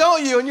for that,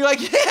 don't you? And you're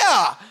like,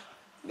 yeah.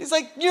 And he's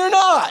like, you're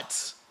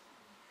not.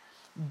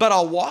 But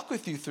I'll walk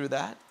with you through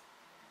that.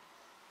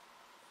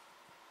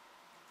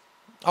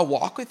 I'll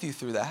walk with you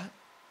through that.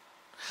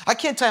 I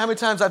can't tell you how many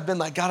times I've been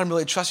like, God, I'm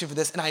really trusting you for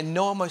this. And I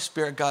know in my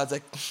spirit, God's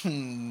like,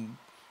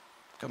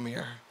 come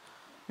here.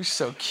 You're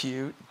so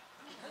cute.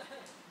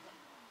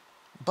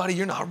 Buddy,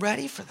 you're not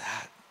ready for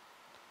that.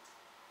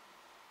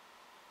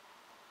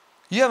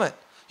 You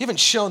haven't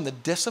shown the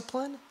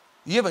discipline.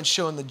 You haven't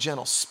shown the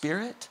gentle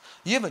spirit.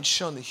 You haven't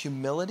shown the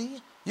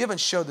humility. You haven't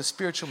shown the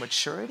spiritual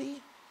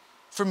maturity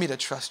for me to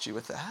trust you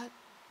with that.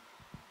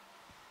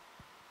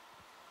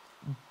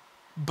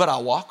 But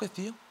I'll walk with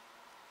you.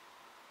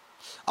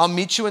 I'll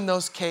meet you in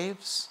those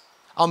caves.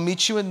 I'll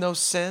meet you in those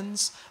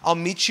sins. I'll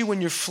meet you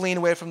when you're fleeing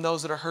away from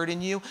those that are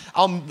hurting you.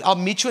 I'll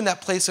meet you in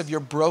that place of your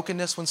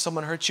brokenness when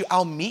someone hurts you.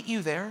 I'll meet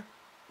you there.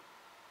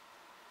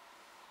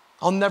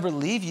 I'll never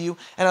leave you.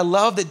 And I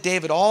love that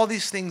David, all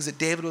these things that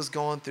David was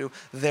going through,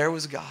 there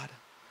was God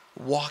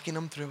walking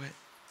him through it.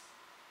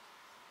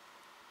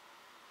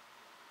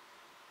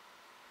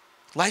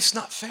 Life's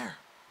not fair.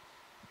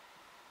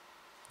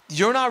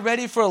 You're not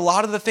ready for a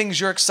lot of the things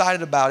you're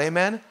excited about,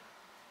 amen?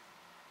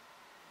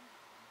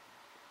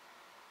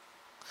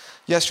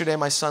 Yesterday,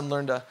 my son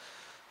learned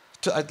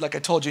like I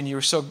told you, and you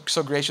were so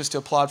gracious to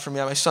applaud for me,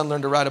 my son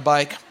learned to ride a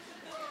bike.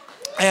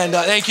 And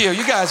thank you.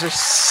 You guys are,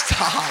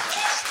 stop.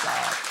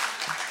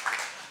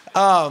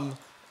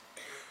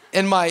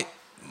 And my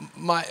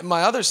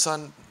other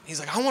son, he's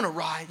like, I want to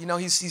ride. You know,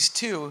 he's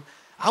 2.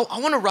 I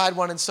want to ride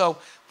one. And so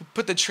we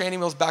put the training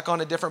wheels back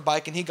on a different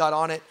bike, and he got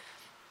on it.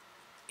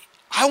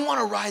 I want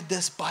to ride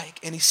this bike.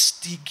 And he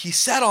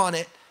sat on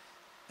it,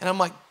 and I'm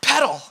like,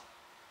 pedal.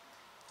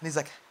 And he's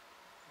like,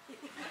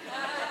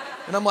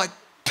 and I'm like,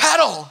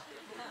 pedal.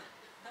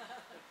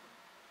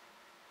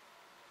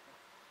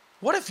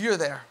 What if you're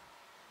there?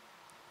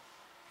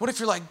 What if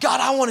you're like,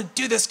 God, I want to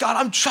do this. God,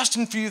 I'm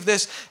trusting for you for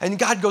this. And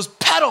God goes,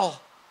 pedal.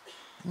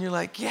 And you're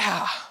like,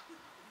 yeah.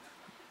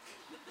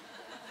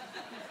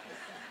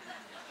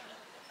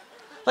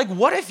 Like,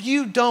 what if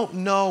you don't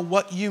know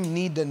what you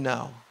need to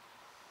know?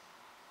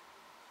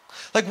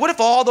 Like, what if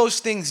all those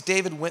things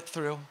David went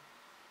through?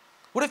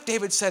 What if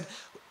David said,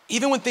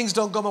 even when things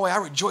don't go my way, I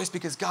rejoice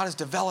because God is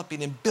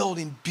developing and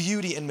building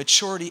beauty and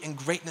maturity and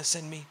greatness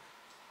in me.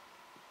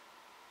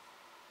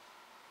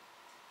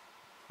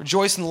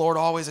 Rejoice in the Lord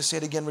always. I say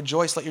it again,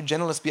 rejoice. Let your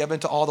gentleness be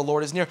evident to all. The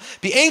Lord is near. Do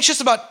not be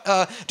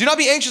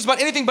anxious about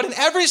anything, but in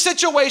every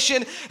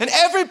situation, and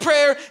every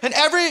prayer, and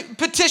every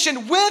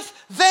petition with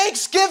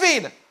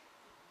thanksgiving.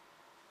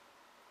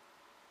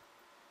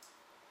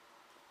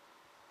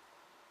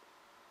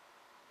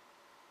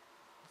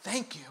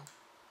 Thank you.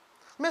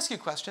 Let me ask you a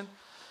question.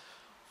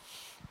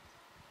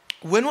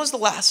 When was the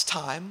last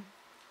time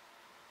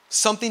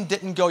something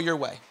didn't go your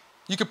way?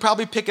 You could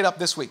probably pick it up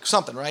this week,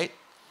 something, right?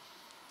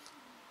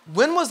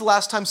 When was the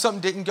last time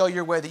something didn't go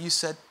your way that you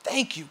said,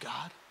 thank you,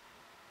 God?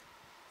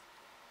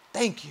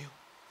 Thank you.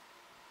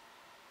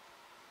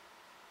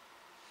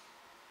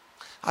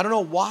 I don't know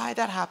why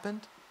that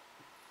happened.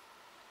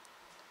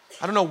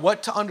 I don't know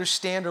what to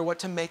understand or what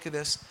to make of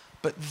this,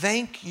 but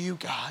thank you,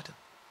 God.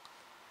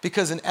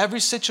 Because in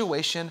every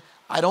situation,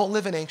 I don't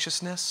live in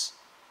anxiousness.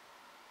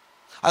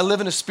 I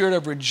live in a spirit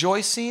of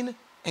rejoicing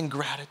and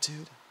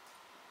gratitude.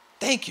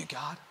 Thank you,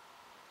 God.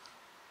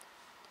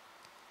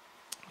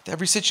 With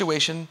every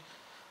situation,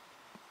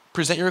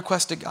 present your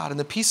request to God. And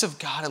the peace of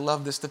God, I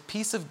love this, the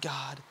peace of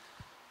God,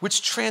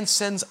 which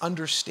transcends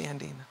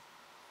understanding.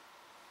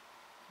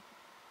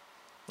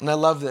 And I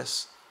love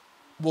this,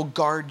 will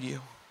guard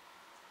you.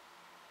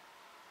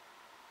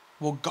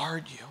 Will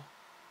guard you.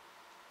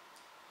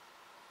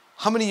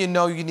 How many of you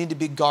know you need to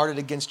be guarded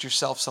against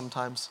yourself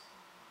sometimes?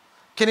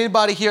 Can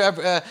anybody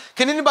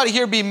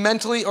here be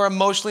mentally or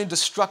emotionally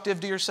destructive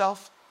to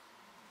yourself?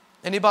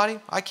 Anybody?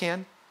 I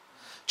can.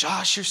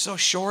 Josh, you're so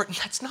short.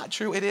 That's not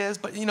true. It is,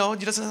 but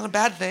that's not a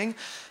bad thing.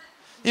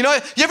 You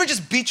ever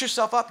just beat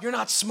yourself up? You're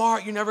not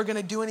smart. You're never going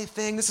to do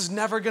anything. This is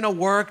never going to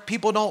work.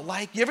 People don't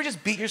like you. You ever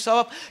just beat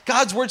yourself up?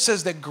 God's word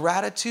says that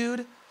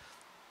gratitude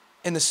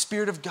and the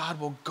Spirit of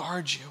God will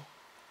guard you.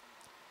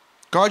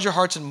 Guard your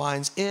hearts and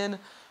minds in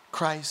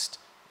Christ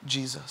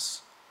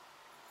Jesus.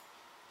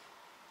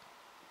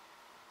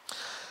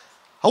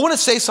 I want to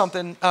say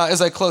something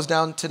as I close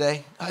down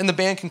today. And the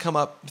band can come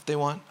up if they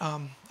want.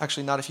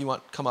 Actually, not if you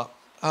want, come up.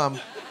 I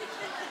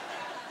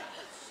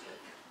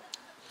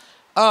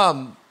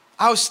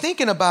was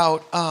thinking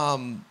about,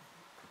 my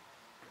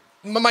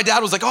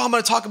dad was like, I'm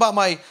going to talk about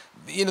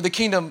the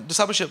Kingdom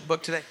Discipleship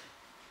book today.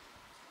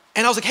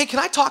 And I was like, hey, can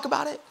I talk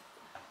about it?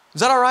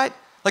 Is that all right?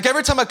 Like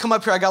every time I come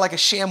up here, I got like a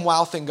sham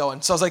wow thing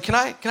going. So I was like, can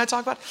I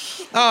talk about it?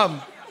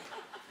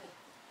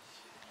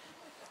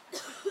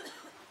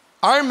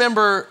 I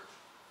remember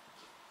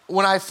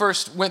when I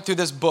first went through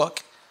this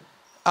book,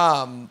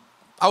 I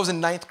was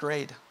in 9th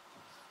grade.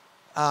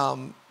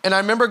 And I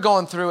remember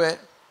going through it,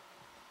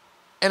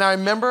 and I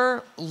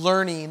remember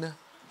learning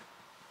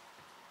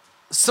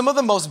some of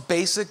the most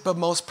basic but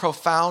most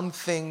profound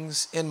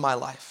things in my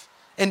life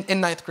in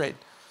 9th grade.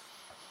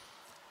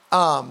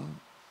 And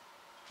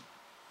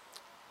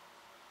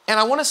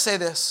I want to say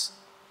this.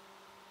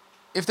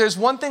 If there's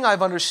one thing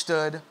I've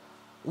understood,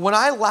 when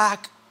I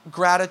lack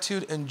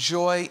gratitude and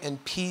joy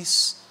and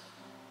peace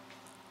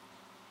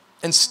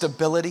and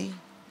stability,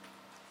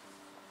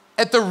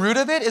 at the root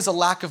of it is a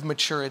lack of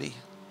maturity.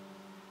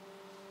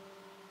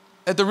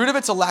 At the root of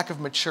it's a lack of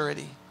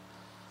maturity.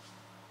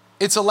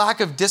 It's a lack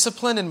of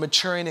discipline and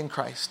maturing in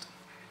Christ.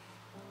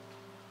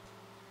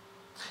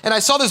 And I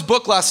saw this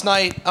book last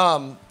night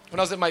when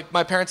I was at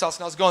my parents' house,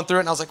 and I was going through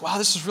it, and I was like, wow,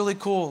 this is really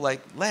cool,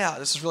 like layout.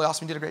 This is really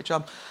awesome. You did a great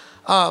job.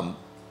 And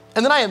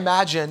then I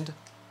imagined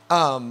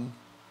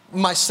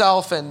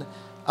myself, and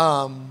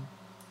I'll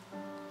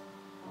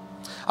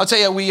tell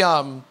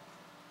you,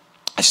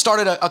 I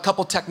started a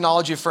couple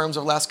technology firms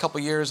over the last couple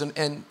years,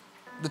 and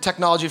the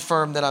technology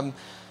firm that I'm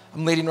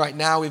leading right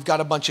now, we've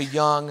got a bunch of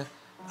young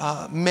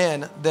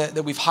men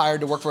that we've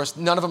hired to work for us.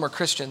 None of them are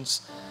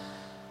Christians.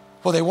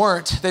 Well, they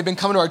weren't. They've been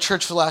coming to our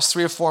church for the last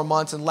 3 or 4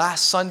 months, and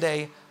last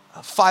Sunday,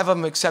 5 of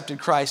them accepted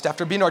Christ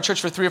after being to our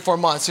church for 3 or 4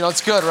 months. You know,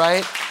 it's good,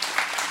 right?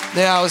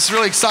 Yeah, I was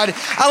really excited.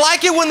 I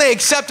like it when they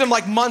accept them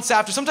like months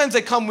after. Sometimes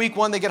they come week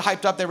 1, they get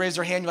hyped up, they raise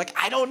their hand, you're like,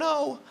 I don't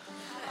know.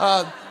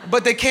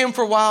 But they came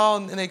for a while,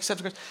 and they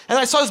accepted Christ. And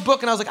I saw this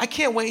book, and I was like, I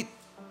can't wait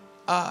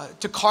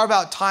to carve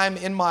out time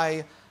in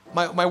my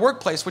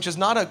workplace, which is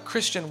not a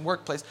Christian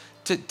workplace,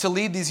 to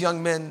lead these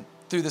young men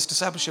through this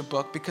discipleship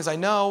book, because I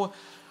know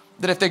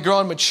that if they grow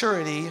in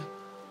maturity,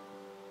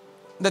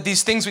 that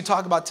these things we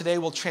talk about today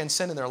will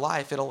transcend in their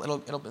life.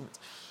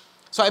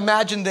 So I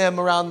imagine them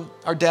around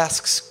our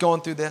desks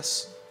going through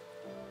this.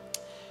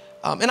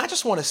 And I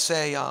just want to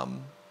say,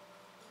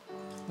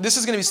 this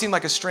is going to seem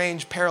like a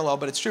strange parallel,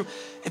 but it's true.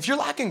 If you're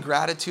lacking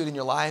gratitude in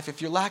your life,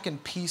 if you're lacking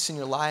peace in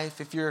your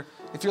life, if you're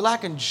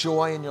lacking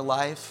joy in your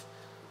life,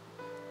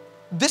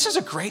 this is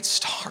a great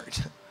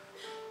start.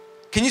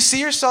 Can you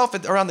see yourself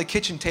around the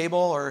kitchen table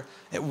or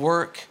at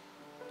work,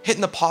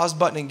 hitting the pause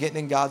button and getting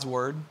in God's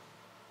word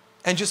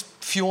and just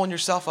fueling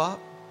yourself up?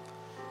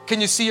 Can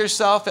you see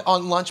yourself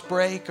on lunch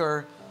break,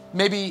 or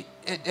maybe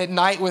at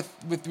night with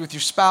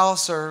your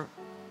spouse, or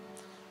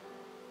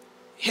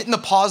hitting the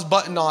pause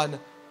button on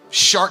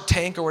Shark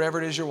Tank or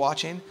whatever it is you're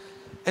watching,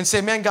 and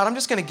say, man, God, I'm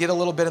just going to get a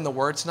little bit in the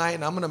word tonight,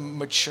 and I'm going to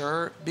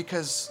mature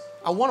because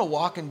I want to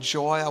walk in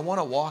joy. I want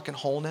to walk in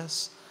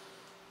wholeness.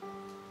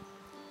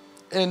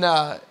 And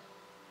I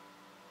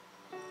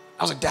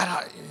was like,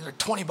 Dad, like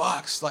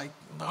 $20. Like,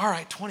 all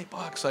right,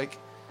 $20. Like,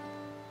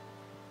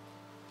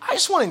 I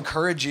just want to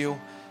encourage you,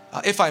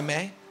 if I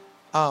may.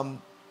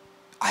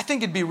 I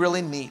think it'd be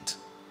really neat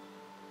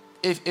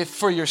if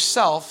for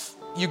yourself,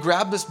 you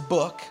grab this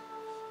book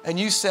and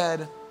you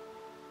said,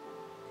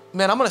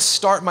 man, I'm going to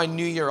start my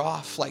new year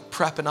off like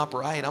prepping up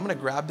right. I'm going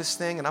to grab this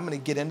thing and I'm going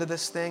to get into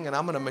this thing and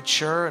I'm going to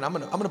mature and I'm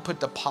going to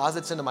put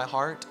deposits into my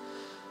heart.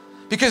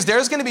 Because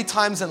there's going to be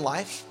times in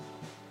life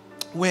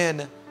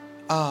when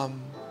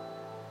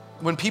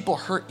people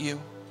hurt you.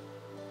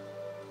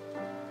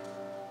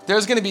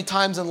 There's going to be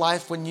times in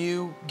life when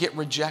you get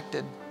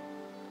rejected.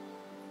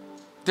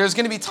 There's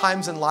going to be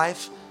times in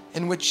life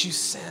in which you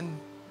sin.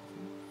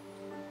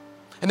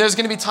 And there's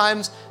going to be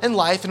times in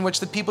life in which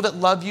the people that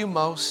love you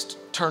most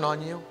turn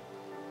on you.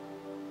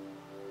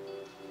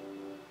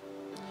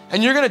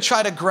 And you're going to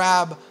try to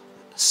grab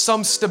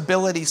some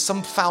stability,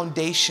 some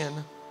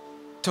foundation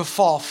to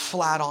fall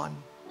flat on.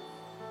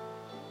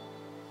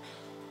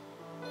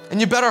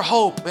 And you better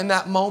hope in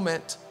that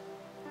moment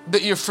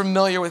that you're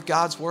familiar with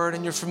God's word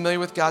and you're familiar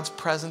with God's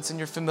presence and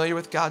you're familiar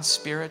with God's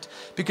spirit,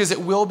 because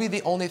it will be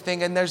the only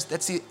thing. And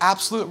that's the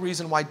absolute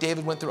reason why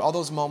David went through all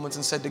those moments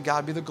and said, to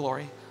God be the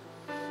glory,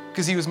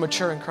 because he was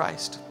mature in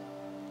Christ.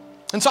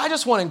 And so I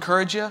just want to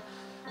encourage you.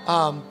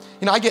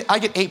 I get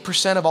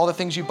 8% of all the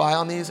things you buy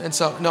on these. And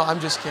so, no,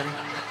 I'm just kidding.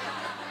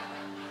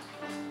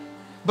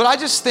 But I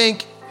just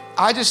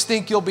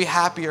think you'll be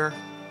happier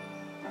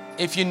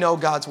if you know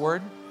God's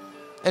word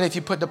and if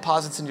you put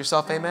deposits in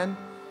yourself. Amen.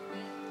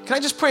 Can I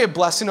just pray a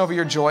blessing over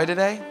your joy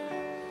today?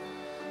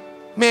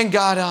 Man,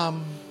 God,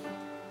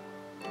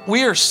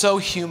 we are so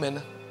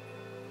human.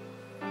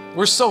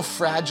 We're so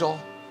fragile.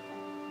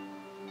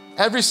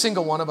 Every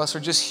single one of us are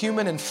just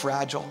human and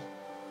fragile.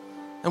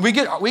 And we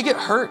get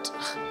hurt.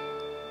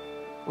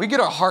 We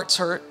get our hearts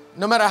hurt.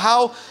 No matter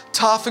how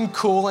tough and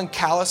cool and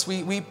callous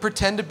we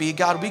pretend to be,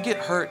 God, we get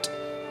hurt.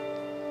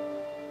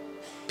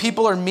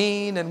 People are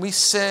mean and we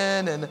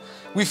sin and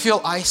we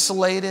feel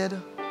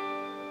isolated.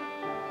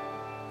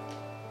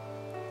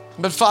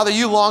 But Father,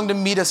 you long to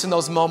meet us in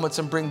those moments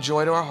and bring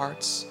joy to our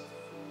hearts.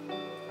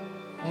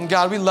 And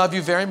God, we love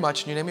you very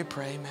much. In your name we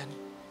pray, amen.